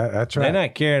 That's right. That's They're right.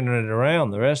 not carrying it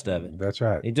around the rest of it. That's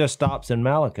right. He just stops in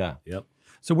Malachi. Yep.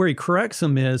 so. Where he corrects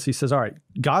him is he says, "All right,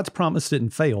 God's promise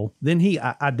didn't fail." Then he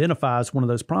identifies one of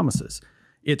those promises.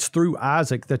 It's through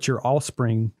Isaac that your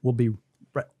offspring will be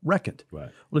reckoned. Right.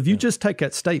 Well, if you just take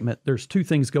that statement, there's two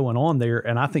things going on there,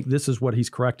 and I think this is what he's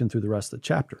correcting through the rest of the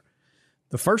chapter.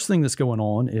 The first thing that's going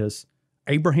on is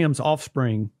Abraham's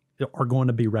offspring are going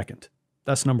to be reckoned.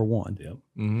 That's number one. Yep.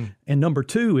 And number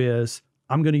two is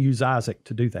I'm going to use Isaac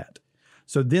to do that.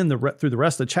 So then through the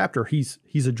rest of the chapter, he's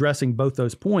addressing both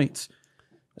those points.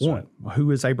 One,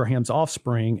 who is Abraham's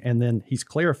offspring? And then he's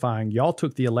clarifying, y'all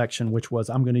took the election, which was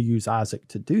I'm going to use Isaac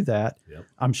to do that. Yep.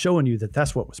 I'm showing you that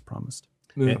that's what was promised.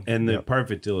 And the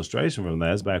perfect illustration from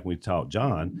that is back when we taught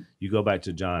John. You go back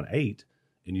to John 8,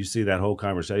 and you see that whole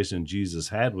conversation Jesus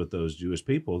had with those Jewish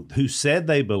people who said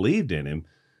they believed in him.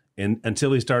 And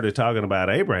until he started talking about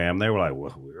Abraham, they were like,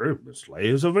 well, we're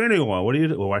slaves of anyone. What do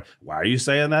you? Why are you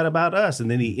saying that about us? And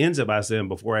then he ends it by saying,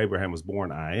 before Abraham was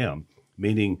born, I am.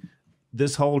 Meaning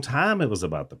this whole time it was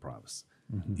about the promise.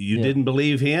 Mm-hmm. You didn't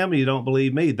believe him. You don't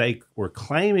believe me. They were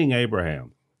claiming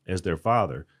Abraham as their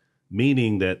father,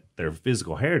 meaning that their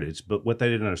physical heritage. But what they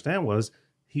didn't understand was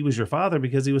he was your father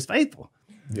because he was faithful.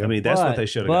 Yep. I mean, that's what they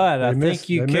should have got. But I think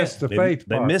you missed the faith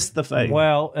They part. missed the faith.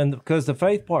 Well, and because the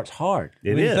faith part's hard.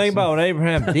 It when is. you think about what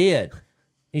Abraham did,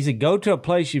 he said, go to a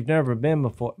place you've never been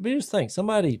before. But just think,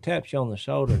 somebody taps you on the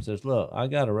shoulder and says, look, I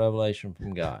got a revelation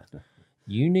from God.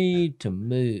 You need to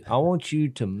move. I want you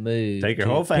to move. Take your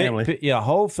whole family.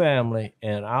 Whole family,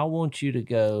 and I want you to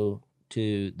go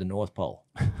to the North Pole.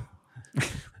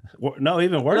 No,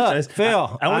 even worse. Look,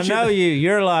 Phil, I know you.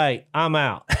 You're like, I'm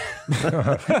out.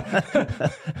 I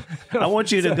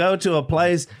want you to go to a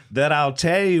place that I'll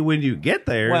tell you when you get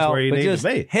there is where you need to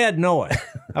be. Head north.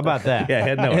 How about that? Yeah,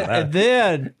 head north.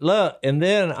 And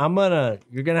then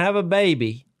you're gonna have a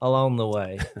baby along the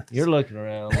way. You're looking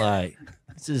around like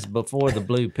this is before the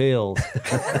blue pills,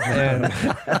 and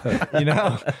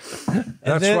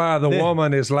That's why the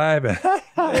woman is laughing.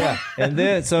 Yeah, and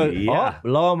then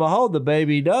lo and behold, the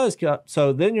baby does come.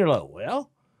 So then you're like, well,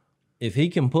 if he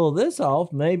can pull this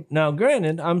off, maybe. Now,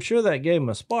 granted, I'm sure that gave him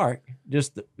a spark,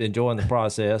 just enjoying the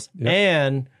process. Yep.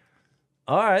 And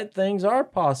all right, things are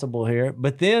possible here.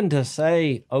 But then to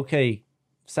say, okay,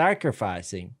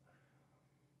 sacrifice him.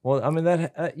 Well, I mean,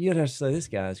 that you'd have to say this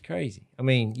guy is crazy. I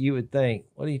mean, you would think,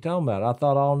 what are you talking about? I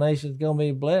thought all nations going to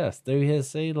be blessed through his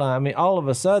seed line. I mean, all of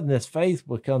a sudden, this faith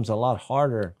becomes a lot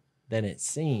harder than it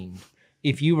seemed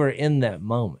if you were in that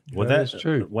moment. Well, that's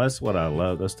true. That's what I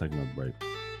love. Let's take another break.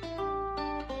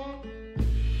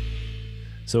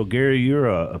 So, Gary, you're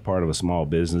a part of a small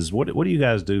business. What do you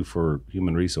guys do for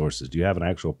human resources? Do you have an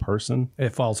actual person?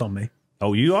 It falls on me.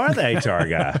 Oh, you are the HR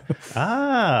guy.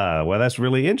 Well, that's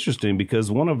really interesting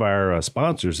because one of our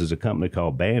sponsors is a company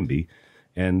called Bambi,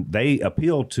 and they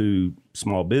appeal to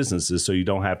small businesses so you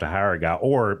don't have to hire a guy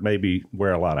or maybe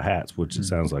wear a lot of hats, which it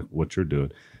sounds like what you're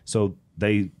doing. So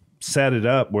they set it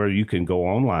up where you can go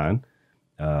online.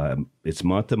 It's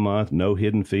month to month, no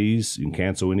hidden fees. You can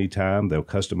cancel anytime. They'll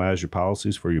customize your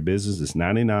policies for your business. It's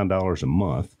 $99 a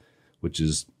month, which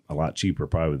is a lot cheaper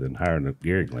probably than hiring a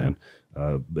Gary Glenn.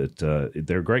 But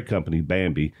they're a great company,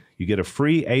 Bambi. You get a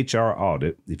free HR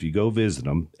audit if you go visit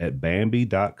them at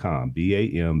Bambi.com,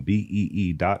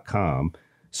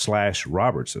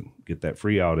 BAMBEE.com/Robertson. Get that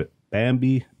free audit,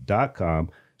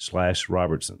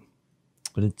 Bambi.com/Robertson.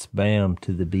 But it's BAM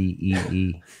to the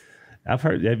BEE. Have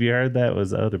you heard that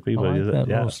was other people? I like that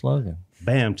little slogan.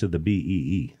 BAM to the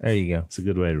BEE. There you go. It's a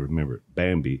good way to remember it.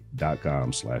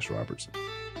 Bambi.com/Robertson.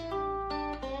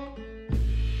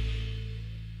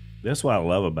 That's what I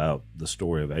love about the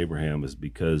story of Abraham is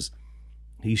because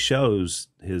he shows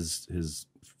his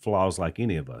flaws like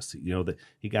any of us. You know, that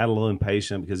he got a little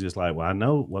impatient because he was like, well, I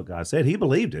know what God said. He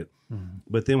believed it. Mm-hmm.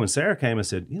 But then when Sarah came and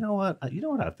said, you know what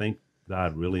I think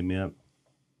God really meant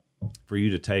for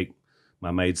you to take my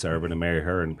maidservant and marry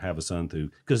her and have a son through,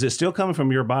 because it's still coming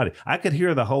from your body. I could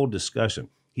hear the whole discussion.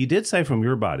 He did say from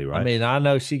your body, right? I mean, I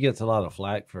know she gets a lot of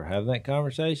flack for having that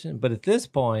conversation, but at this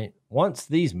point, once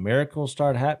these miracles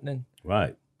start happening,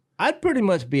 right, I'd pretty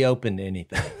much be open to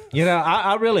anything. You know,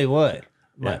 I really would.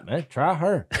 Like, man, try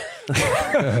her.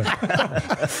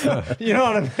 You know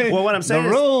what I mean? Well, what I'm saying the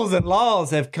rules and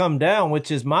laws have come down, which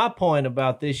is my point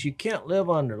about this. You can't live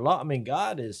under law. I mean,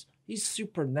 He's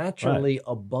supernaturally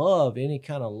above any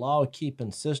kind of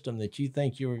law-keeping system that you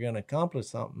think you were going to accomplish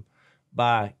something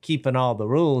by keeping all the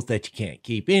rules that you can't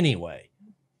keep anyway.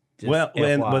 But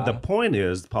the point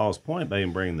is, Paul's point by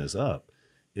him bringing this up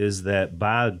is that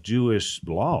by Jewish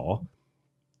law,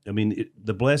 I mean,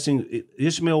 the blessing,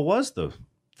 Ishmael was the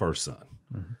first son.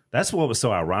 Mm-hmm. That's what was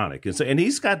so ironic. And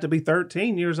he's got to be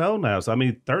 13 years old now. So, I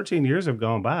mean, 13 years have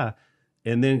gone by.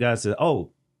 And then God said,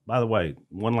 oh, by the way,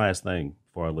 one last thing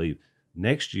before I leave.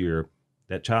 Next year,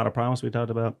 that child of promise we talked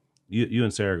about, you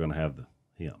and Sarah are going to have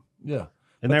him. Yeah.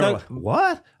 And they were like,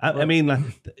 what? I mean,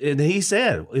 and he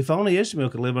said, if only Ishmael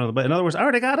could live under the bed. In other words, I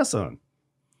already got a son.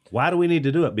 Why do we need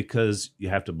to do it? Because you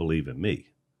have to believe in me,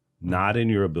 not in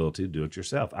your ability to do it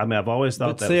yourself. I mean, I've always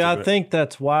thought that. See, I think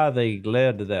that's why they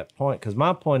led to that point. Because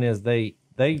my point is, they,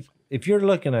 if you're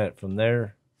looking at it from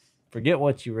their, forget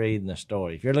what you read in the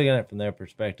story. If you're looking at it from their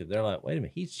perspective, they're like, wait a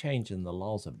minute, he's changing the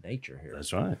laws of nature here.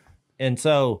 That's right. And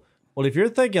so, well, if you're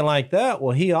thinking like that,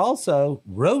 well, he also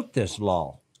wrote this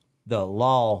law, the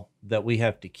law that we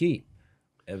have to keep.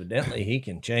 Evidently, he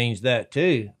can change that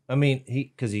too. I mean,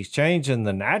 because he's changing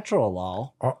the natural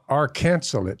law, or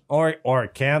cancel it, or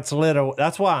cancel it. Or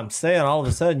that's why I'm saying all of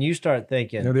a sudden you start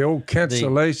thinking, the old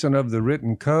cancellation of the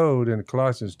written code in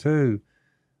Colossians 2.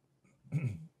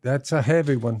 That's a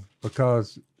heavy one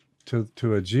because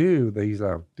to a Jew, he's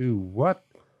like, do what?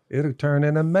 It'll turn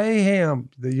into mayhem.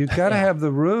 You got to have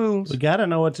the rules. We got to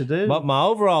know what to do. But my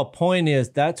overall point is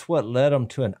that's what led them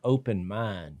to an open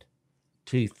mind,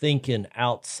 to thinking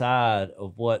outside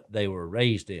of what they were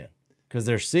raised in. Because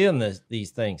they're seeing these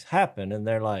things happen, and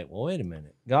they're like, well, wait a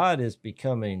minute. God is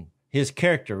becoming, his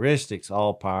characteristics,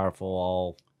 all powerful,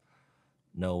 all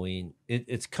knowing.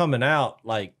 It's coming out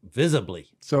like visibly.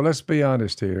 So let's be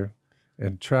honest here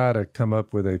and try to come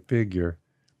up with a figure.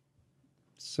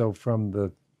 So from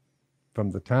the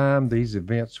time these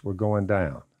events were going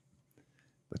down,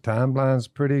 the timeline's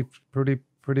pretty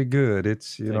good.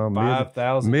 It's, mid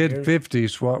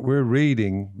 50s, what we're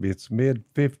reading. It's mid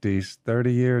 50s,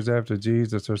 30 years after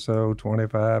Jesus or so,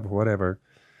 25, whatever.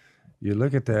 You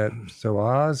look at that. So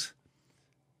Oz,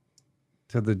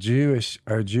 to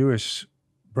our Jewish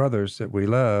brothers that we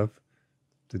love,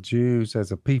 the Jews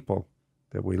as a people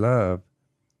that we love,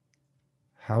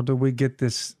 how do we get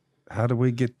this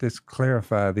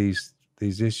clarify these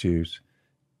issues?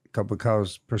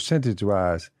 Because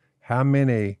percentage-wise, how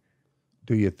many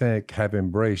do you think have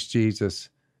embraced Jesus,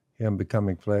 him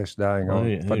becoming flesh, dying for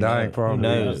our Who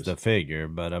knows the figure,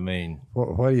 but I mean...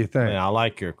 What do you think? I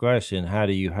like your question. How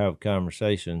do you have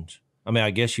conversations? I mean,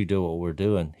 I guess you do what we're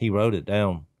doing. He wrote it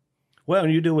down. Well,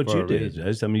 and you do what you did,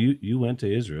 Jase. I mean, you went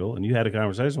to Israel and you had a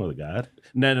conversation with a guy.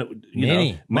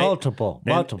 Multiple.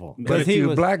 But if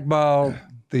you blackball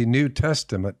the New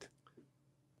Testament,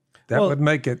 that would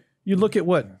make it... You look at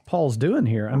what Paul's doing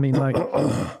here. I mean, like,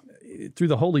 through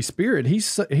the Holy Spirit,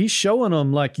 he's showing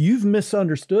them, like, you've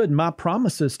misunderstood my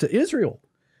promises to Israel.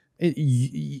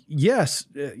 Yes,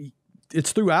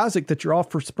 it's through Isaac that your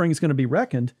offspring is going to be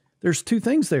reckoned. There's two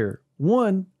things there.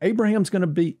 One, Abraham's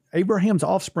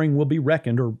offspring will be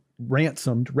reckoned or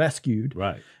ransomed, rescued.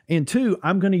 Right. And two,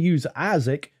 I'm going to use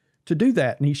Isaac to do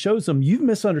that. And he shows them, you've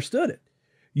misunderstood it.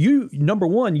 Number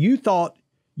one, you thought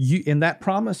in that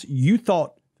promise, you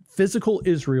thought physical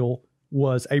Israel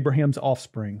was Abraham's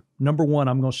offspring. Number one,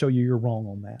 I'm going to show you you're wrong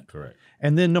on that. Correct.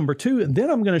 And then number two, and then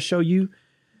I'm going to show you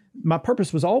my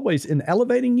purpose was always in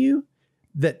elevating you,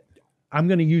 that I'm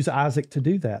going to use Isaac to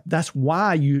do that. That's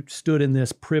why you stood in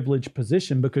this privileged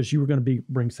position, because you were going to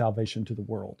bring salvation to the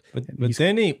world. But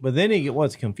then he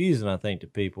what's confusing, I think, to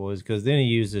people is because then he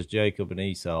uses Jacob and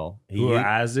Esau, Who are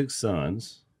Isaac's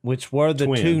sons, which were the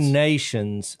twins. two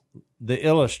nations. The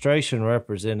illustration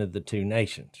represented the two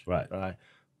nations. Right.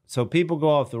 So people go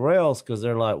off the rails because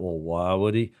they're like, well,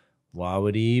 why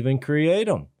would he even create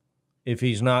them if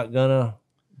he's not going to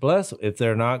bless them, if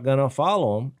they're not going to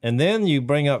follow him? And then you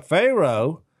bring up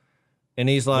Pharaoh, and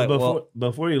he's like,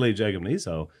 before you leave Jacob and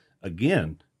Esau,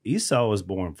 again, Esau was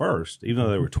born first, even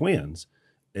though they were twins.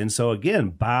 And so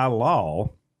again, by law,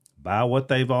 by what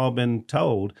they've all been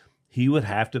told, he would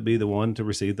have to be the one to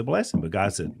receive the blessing. But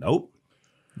God said, nope,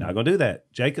 not going to do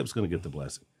that. Jacob's going to get the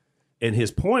blessing. And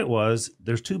his point was,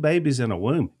 there's two babies in a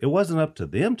womb. It wasn't up to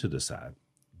them to decide.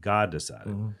 God decided.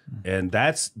 Mm-hmm. And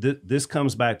this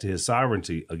comes back to his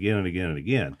sovereignty again and again and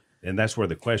again. And that's where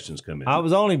the questions come in. I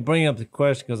was only bringing up the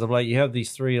question because I'm like, you have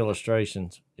these three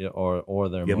illustrations, or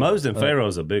they're Moses and Pharaoh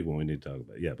is a big one we need to talk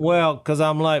about. Yeah. Well, because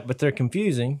I'm like, but they're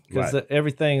confusing because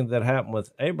everything that happened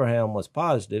with Abraham was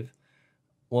positive.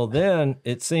 Well, then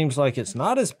it seems like it's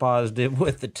not as positive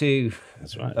with the two.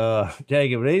 That's right.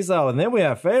 Jacob and Esau, and then we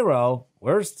have Pharaoh.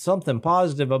 Where's something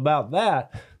positive about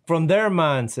that from their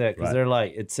mindset? Because they're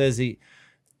like, it says he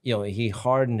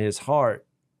hardened his heart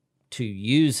to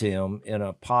use him in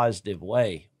a positive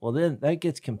way. Well, then that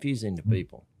gets confusing to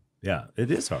people. Yeah, it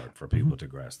is hard for people to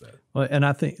grasp that. Well, and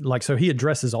I think so he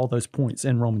addresses all those points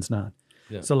in Romans 9.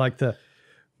 Yeah. So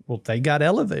they got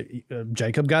elevated.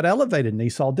 Jacob got elevated and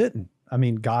Esau didn't. I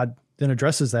mean, God then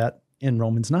addresses that in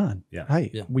Romans 9. Yeah.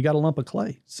 Hey, we got a lump of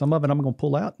clay. Some of it I'm going to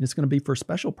pull out, and it's going to be for a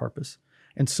special purpose.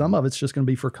 And some of it's just going to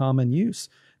be for common use.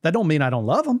 That don't mean I don't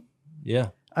love them. Yeah.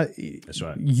 That's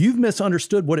right. You've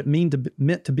misunderstood what it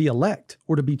meant to be elect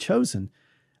or to be chosen.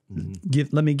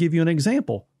 Mm-hmm. Let me give you an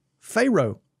example.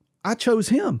 Pharaoh, I chose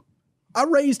him. I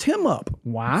raised him up.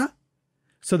 Why?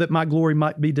 So that my glory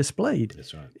might be displayed.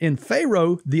 That's right. In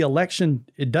Pharaoh, the election,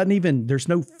 there's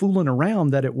no fooling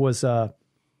around that it was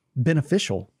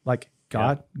beneficial. Like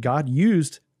God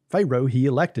used Pharaoh, he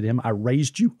elected him. I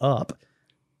raised you up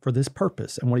for this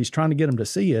purpose. And what he's trying to get him to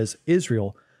see is,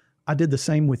 Israel, I did the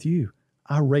same with you.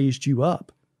 I raised you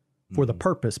up for the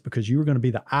purpose, because you were going to be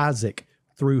the Isaac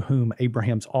through whom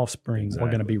Abraham's offspring were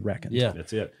going to be reckoned. Yeah,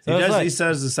 that's it. He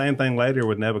says the same thing later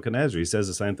with Nebuchadnezzar. He says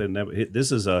the same thing.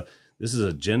 This is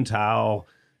a Gentile,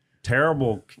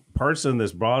 terrible person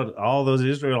that's brought all those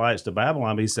Israelites to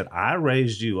Babylon. But he said, I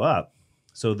raised you up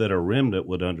so that a remnant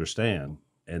would understand.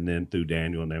 And then through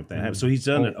Daniel and everything. Mm-hmm. So he's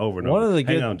done it over and over.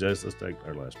 Hang on, Jess. Let's take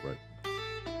our last break.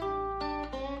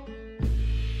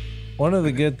 One of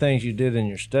the good things you did in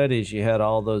your studies, you had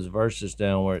all those verses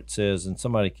down where it says, and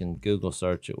somebody can Google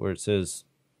search it, where it says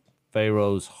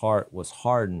Pharaoh's heart was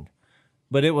hardened.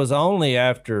 But it was only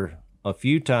after a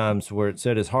few times where it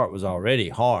said his heart was already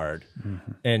hard.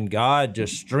 Mm-hmm. And God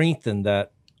just strengthened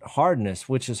that hardness,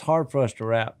 which is hard for us to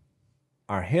wrap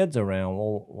our heads around.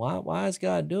 Well, why is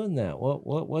God doing that?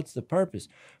 What's the purpose?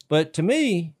 But to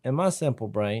me, in my simple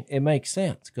brain, it makes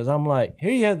sense, because I'm like,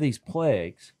 here you have these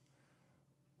plagues.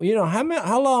 You know,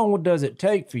 how long does it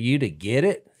take for you to get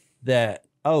it that,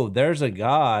 oh, there's a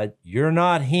God, you're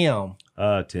not him?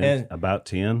 10, about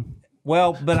 10.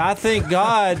 Well, but I think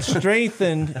God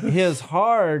strengthened his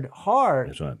hard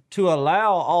heart to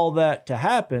allow all that to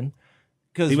happen,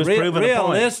 because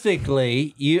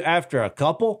realistically, you after a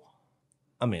couple,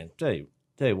 I mean, tell you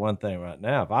one thing right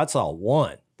now, if I saw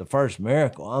one, the first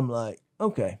miracle, I'm like,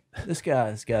 okay, this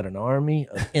guy's got an army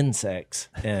of insects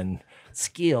and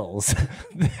skills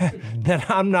that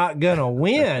I'm not gonna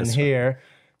win here,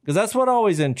 because that's what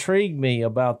always intrigued me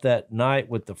about that night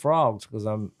with the frogs, because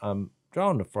I'm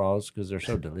drawn to frogs because they're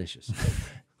so delicious.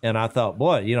 And I thought,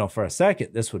 boy, for a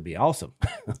second this would be awesome.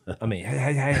 I mean,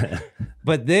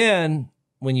 but then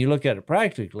when you look at it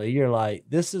practically, you're like,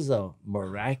 this is a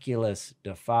miraculous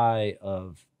defy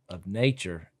of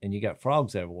nature, and you got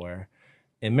frogs everywhere.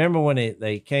 And remember when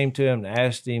they came to him and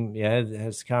asked him, had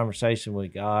this conversation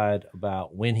with God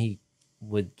about when he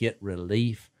would get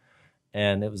relief.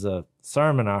 and it was a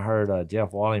sermon I heard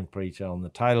Jeff Walling preach on. The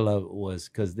title of it was,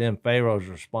 because then Pharaoh's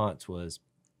response was,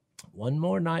 "One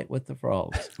more night with the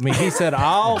frogs." I mean, he said,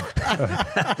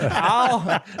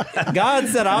 God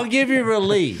said, "I'll give you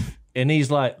relief." And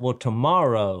he's like, "Well,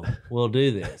 tomorrow we'll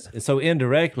do this." And so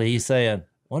indirectly he's saying,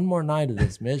 one more night of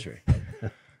this misery.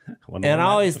 And I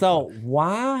always thought,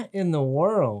 why in the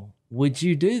world would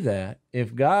you do that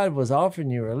if God was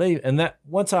offering you relief? And that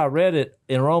once I read it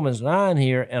in Romans 9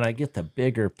 here, and I get the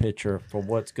bigger picture for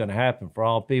what's going to happen for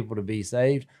all people to be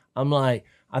saved, I'm like,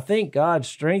 I think God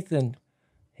strengthened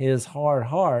his hard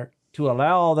heart to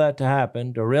allow all that to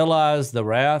happen, to realize the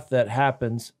wrath that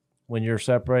happens when you're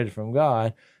separated from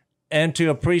God, and to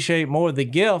appreciate more the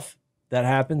gift that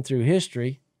happened through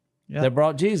history that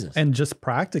brought Jesus. And just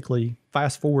practically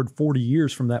fast forward 40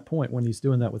 years from that point when he's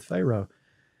doing that with Pharaoh,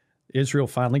 Israel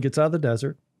finally gets out of the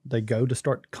desert. They go to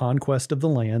start conquest of the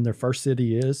land. Their first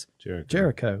city is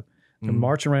Jericho. They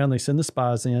march around, they send the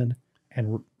spies in,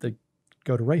 and they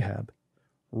go to Rahab.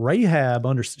 Rahab,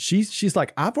 she's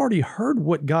like, I've already heard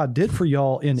what God did for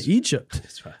y'all in Egypt.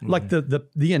 That's right. Like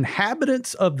the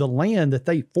inhabitants of the land that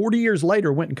they 40 years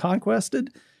later went and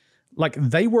conquested, like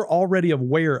they were already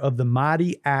aware of the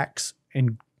mighty acts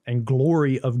and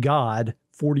glory of God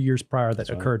 40 years prior that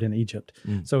occurred in Egypt.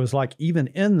 So it's like, even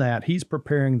in that, he's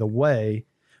preparing the way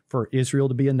for Israel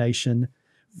to be a nation,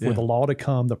 for the law to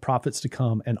come, the prophets to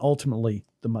come, and ultimately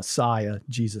the Messiah,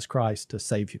 Jesus Christ, to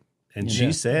save you. And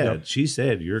she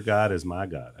said, your God is my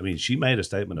God. I mean, she made a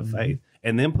statement of faith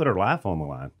and then put her life on the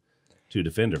line to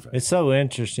defend her faith. It's so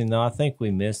interesting, though. I think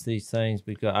we miss these things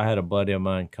because I had a buddy of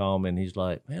mine call me, and he's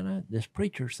like, man, this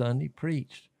preacher Sunday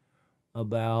preached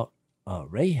about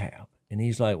Rahab. And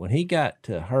he's like, when he got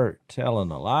to her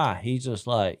telling a lie, he's just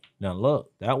like, now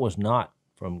look, that was not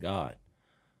from God.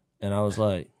 And I was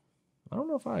like, I don't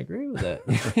know if I agree with that.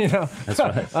 That's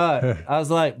right. I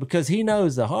was like, because he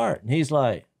knows the heart. And he's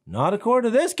like, not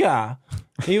according to this guy.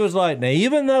 He was like, now,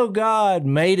 even though God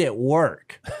made it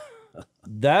work,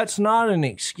 that's not an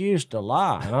excuse to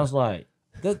lie. And I was like,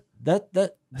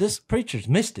 this preacher's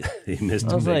missed it. He missed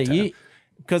it. I was like,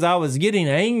 because I was getting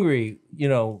angry,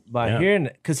 by hearing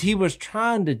it, because he was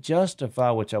trying to justify,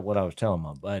 what I was telling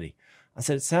my buddy. I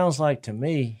said, it sounds like to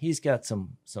me he's got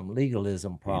some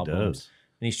legalism problems. He does.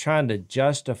 And he's trying to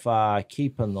justify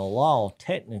keeping the law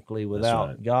technically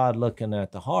without God looking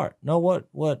at the heart. No,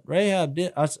 what Rahab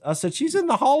did, I said, she's in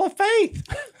the hall of faith.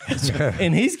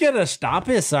 And he's going to stop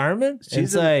his sermon and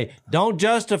say, don't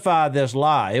justify this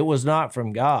lie. It was not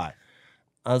from God.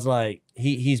 I was like,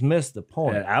 he's missed the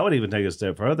point. And I would even take a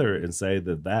step further and say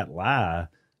that lie,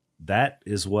 that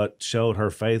is what showed her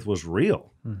faith was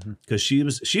real. Because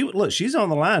she's on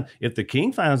the line. If the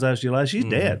king finds out she lies, she's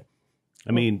dead.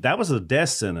 I mean, that was a death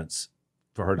sentence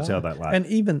for her to tell that lie. And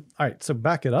even, all right, so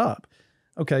back it up.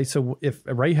 Okay, so if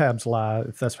Rahab's lie,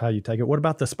 if that's how you take it, what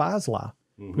about the spies' lie?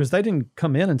 Because they didn't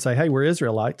come in and say, hey, we're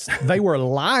Israelites. They were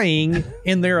lying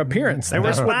in their appearance. They were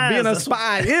That's what spies. being a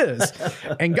spy is.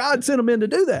 And God sent them in to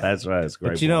do that. That's right. It's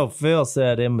great. But Phil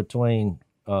said in between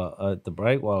at the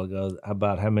break a while ago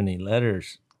about how many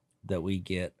letters that we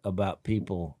get about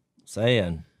people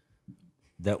saying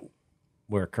that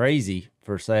we're crazy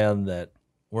for saying that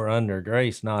we're under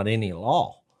grace, not any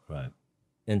law. Right.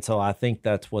 And so I think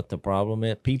that's what the problem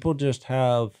is. People just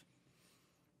have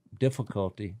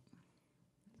difficulty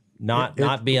not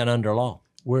being under law.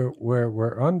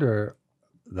 We're under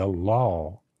the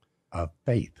law of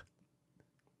faith.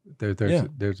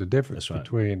 There's a difference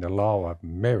between the law of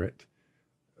merit,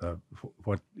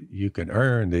 what you can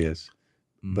earn this,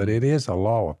 but it is a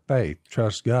law of faith.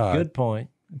 Trust God. Good point.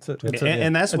 It's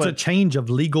a change of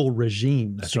legal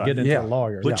regimes to get into a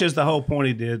lawyer. Which is the whole point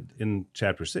he did in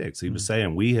chapter 6. He was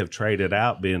saying we have traded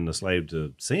out being the slave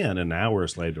to sin, and now we're a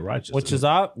slave to righteousness. Which is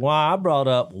why I brought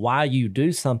up why you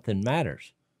do something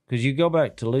matters. Because you go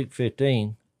back to Luke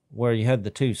 15, where you had the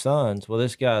two sons. Well,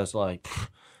 this guy's like,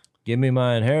 give me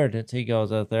my inheritance. He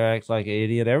goes out there, acts like an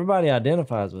idiot. Everybody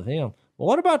identifies with him. Well,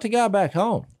 what about the guy back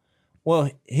home? Well,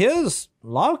 his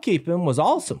law keeping was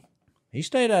awesome. He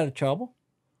stayed out of trouble.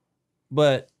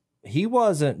 But he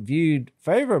wasn't viewed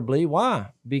favorably. Why?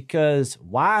 Because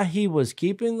why he was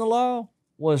keeping the law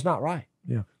was not right.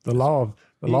 Yeah. The law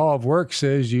of work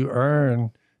says you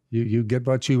earn, you get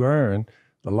what you earn.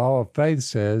 The law of faith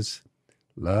says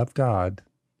love God,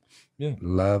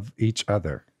 love each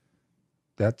other.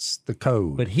 That's the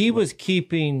code. But he was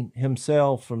keeping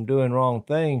himself from doing wrong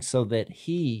things so that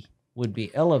he would be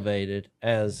elevated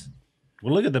as...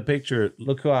 Well, look at the picture.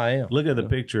 Look who I am. Look at the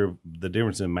picture of the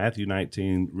difference in Matthew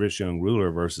 19, rich young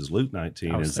ruler, versus Luke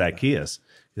 19 and Zacchaeus.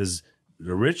 Because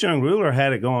the rich young ruler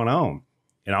had it going on.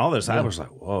 And all the disciples were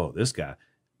like, whoa, this guy.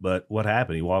 But what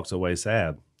happened? He walks away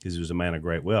sad because he was a man of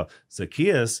great wealth.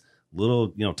 Zacchaeus, little,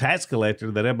 tax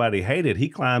collector that everybody hated, he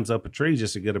climbs up a tree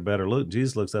just to get a better look.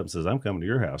 Jesus looks up and says, I'm coming to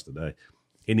your house today.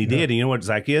 And he did. And you know what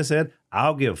Zacchaeus said?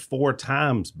 I'll give 4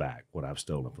 times back what I've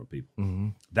stolen from people. Mm-hmm.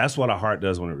 That's what a heart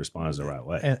does when it responds the right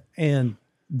way. And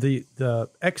the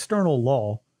external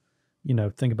law,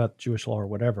 think about the Jewish law or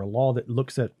whatever, a law that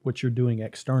looks at what you're doing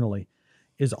externally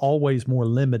is always more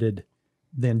limited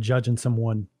than judging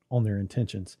someone on their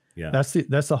intentions. Yeah.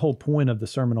 That's the whole point of the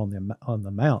Sermon on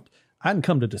the Mount. I didn't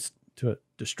come to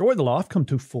destroy the law. I've come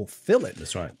to fulfill it.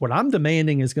 That's right. What I'm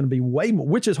demanding is going to be way more.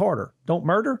 Which is harder? Don't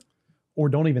murder or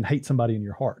don't even hate somebody in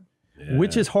your heart. Yeah.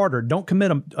 Which is harder? Don't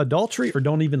commit adultery or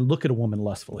don't even look at a woman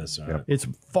lustfully. That's right. It's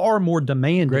far more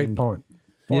demanding. Great point.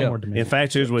 Far more demanding. In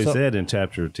fact, here's what he said in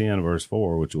chapter 10, verse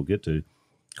 4, which we'll get to.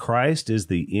 Christ is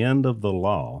the end of the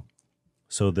law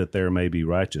so that there may be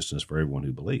righteousness for everyone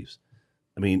who believes.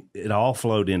 I mean, it all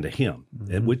flowed into him,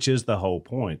 which is the whole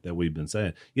point that we've been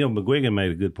saying. McGuigan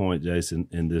made a good point, Jason,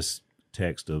 in this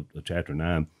text of chapter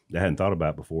 9 that I hadn't thought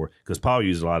about before, because Paul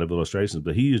used a lot of illustrations,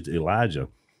 but he used Elijah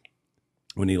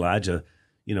when Elijah,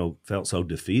 felt so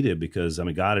defeated because,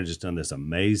 God had just done this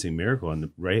amazing miracle, and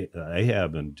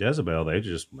Ahab and Jezebel, they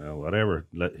just, whatever,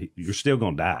 you're still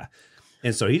going to die.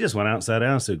 And so he just went out and sat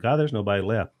down and said, God, there's nobody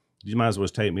left. You might as well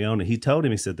take me on. And he told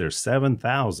him, he said, there's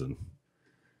 7,000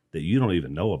 that you don't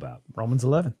even know about. Romans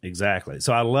 11. Exactly.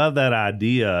 So I love that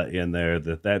idea in there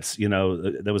that's,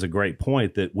 that was a great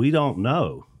point, that we don't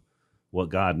know what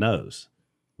God knows,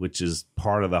 which is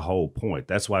part of the whole point.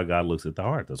 That's why God looks at the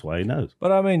heart. That's why he knows.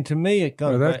 But to me, it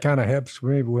comes that kind of helps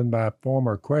me with my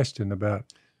former question about,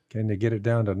 can you get it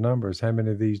down to numbers? How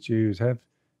many of these Jews have?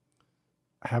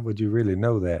 How would you really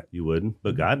know that? You wouldn't,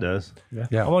 but God does.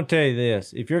 Yeah. I want to tell you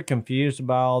this. If you're confused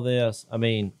by all this, I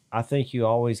think you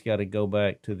always got to go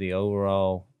back to the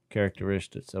overall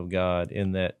characteristics of God,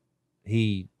 in that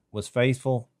he was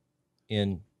faithful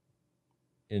in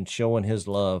showing his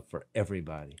love for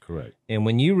everybody. Correct. And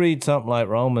when you read something like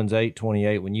Romans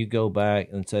 8:28, when you go back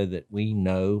and say that we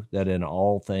know that in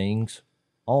all things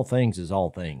is all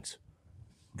things,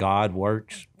 God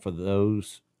works for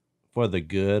the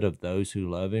good of those who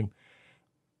love him.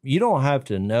 You don't have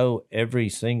to know every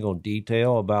single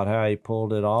detail about how he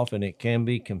pulled it off, and it can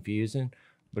be confusing.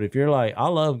 But if you're like, I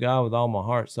love God with all my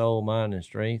heart, soul, mind, and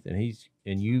strength, and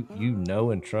you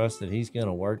know and trust that he's going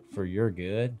to work for your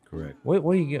good. Correct. What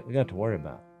do you got to worry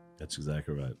about? That's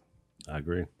exactly right. I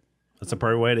agree. That's a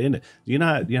perfect way to end it. You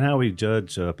know how we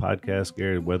judge podcasts,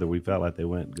 Gary, whether we felt like they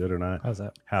went good or not? How's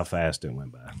that? How fast it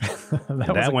went by.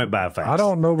 that went by fast. I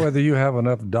don't know whether you have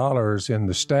enough dollars in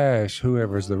the stash,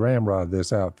 whoever's the ramrod of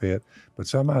this outfit, but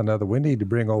somehow or another, we need to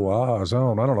bring old Oz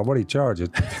on. I don't know what he charges.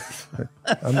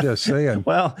 I'm just saying.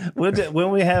 Well, when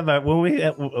we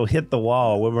hit the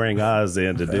wall, we'll bring Oz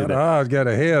in to do that. Oz got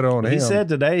a head on him. He said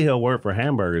today he'll work for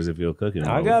hamburgers if you'll cook him.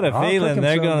 I got a feeling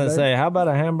they're going to say, how about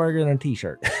a hamburger and a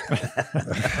T-shirt?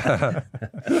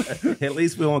 At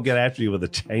least we won't get after you with a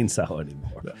chainsaw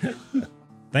anymore.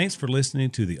 Thanks for listening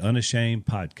to the Unashamed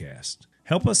podcast.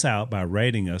 Help us out by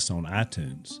rating us on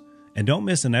iTunes. And don't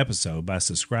miss an episode by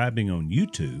subscribing on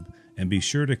YouTube, and be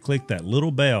sure to click that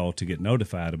little bell to get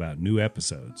notified about new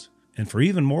episodes. And for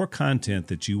even more content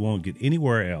that you won't get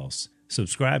anywhere else,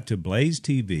 subscribe to Blaze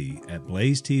TV at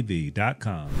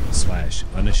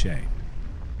blazetv.com/unashamed.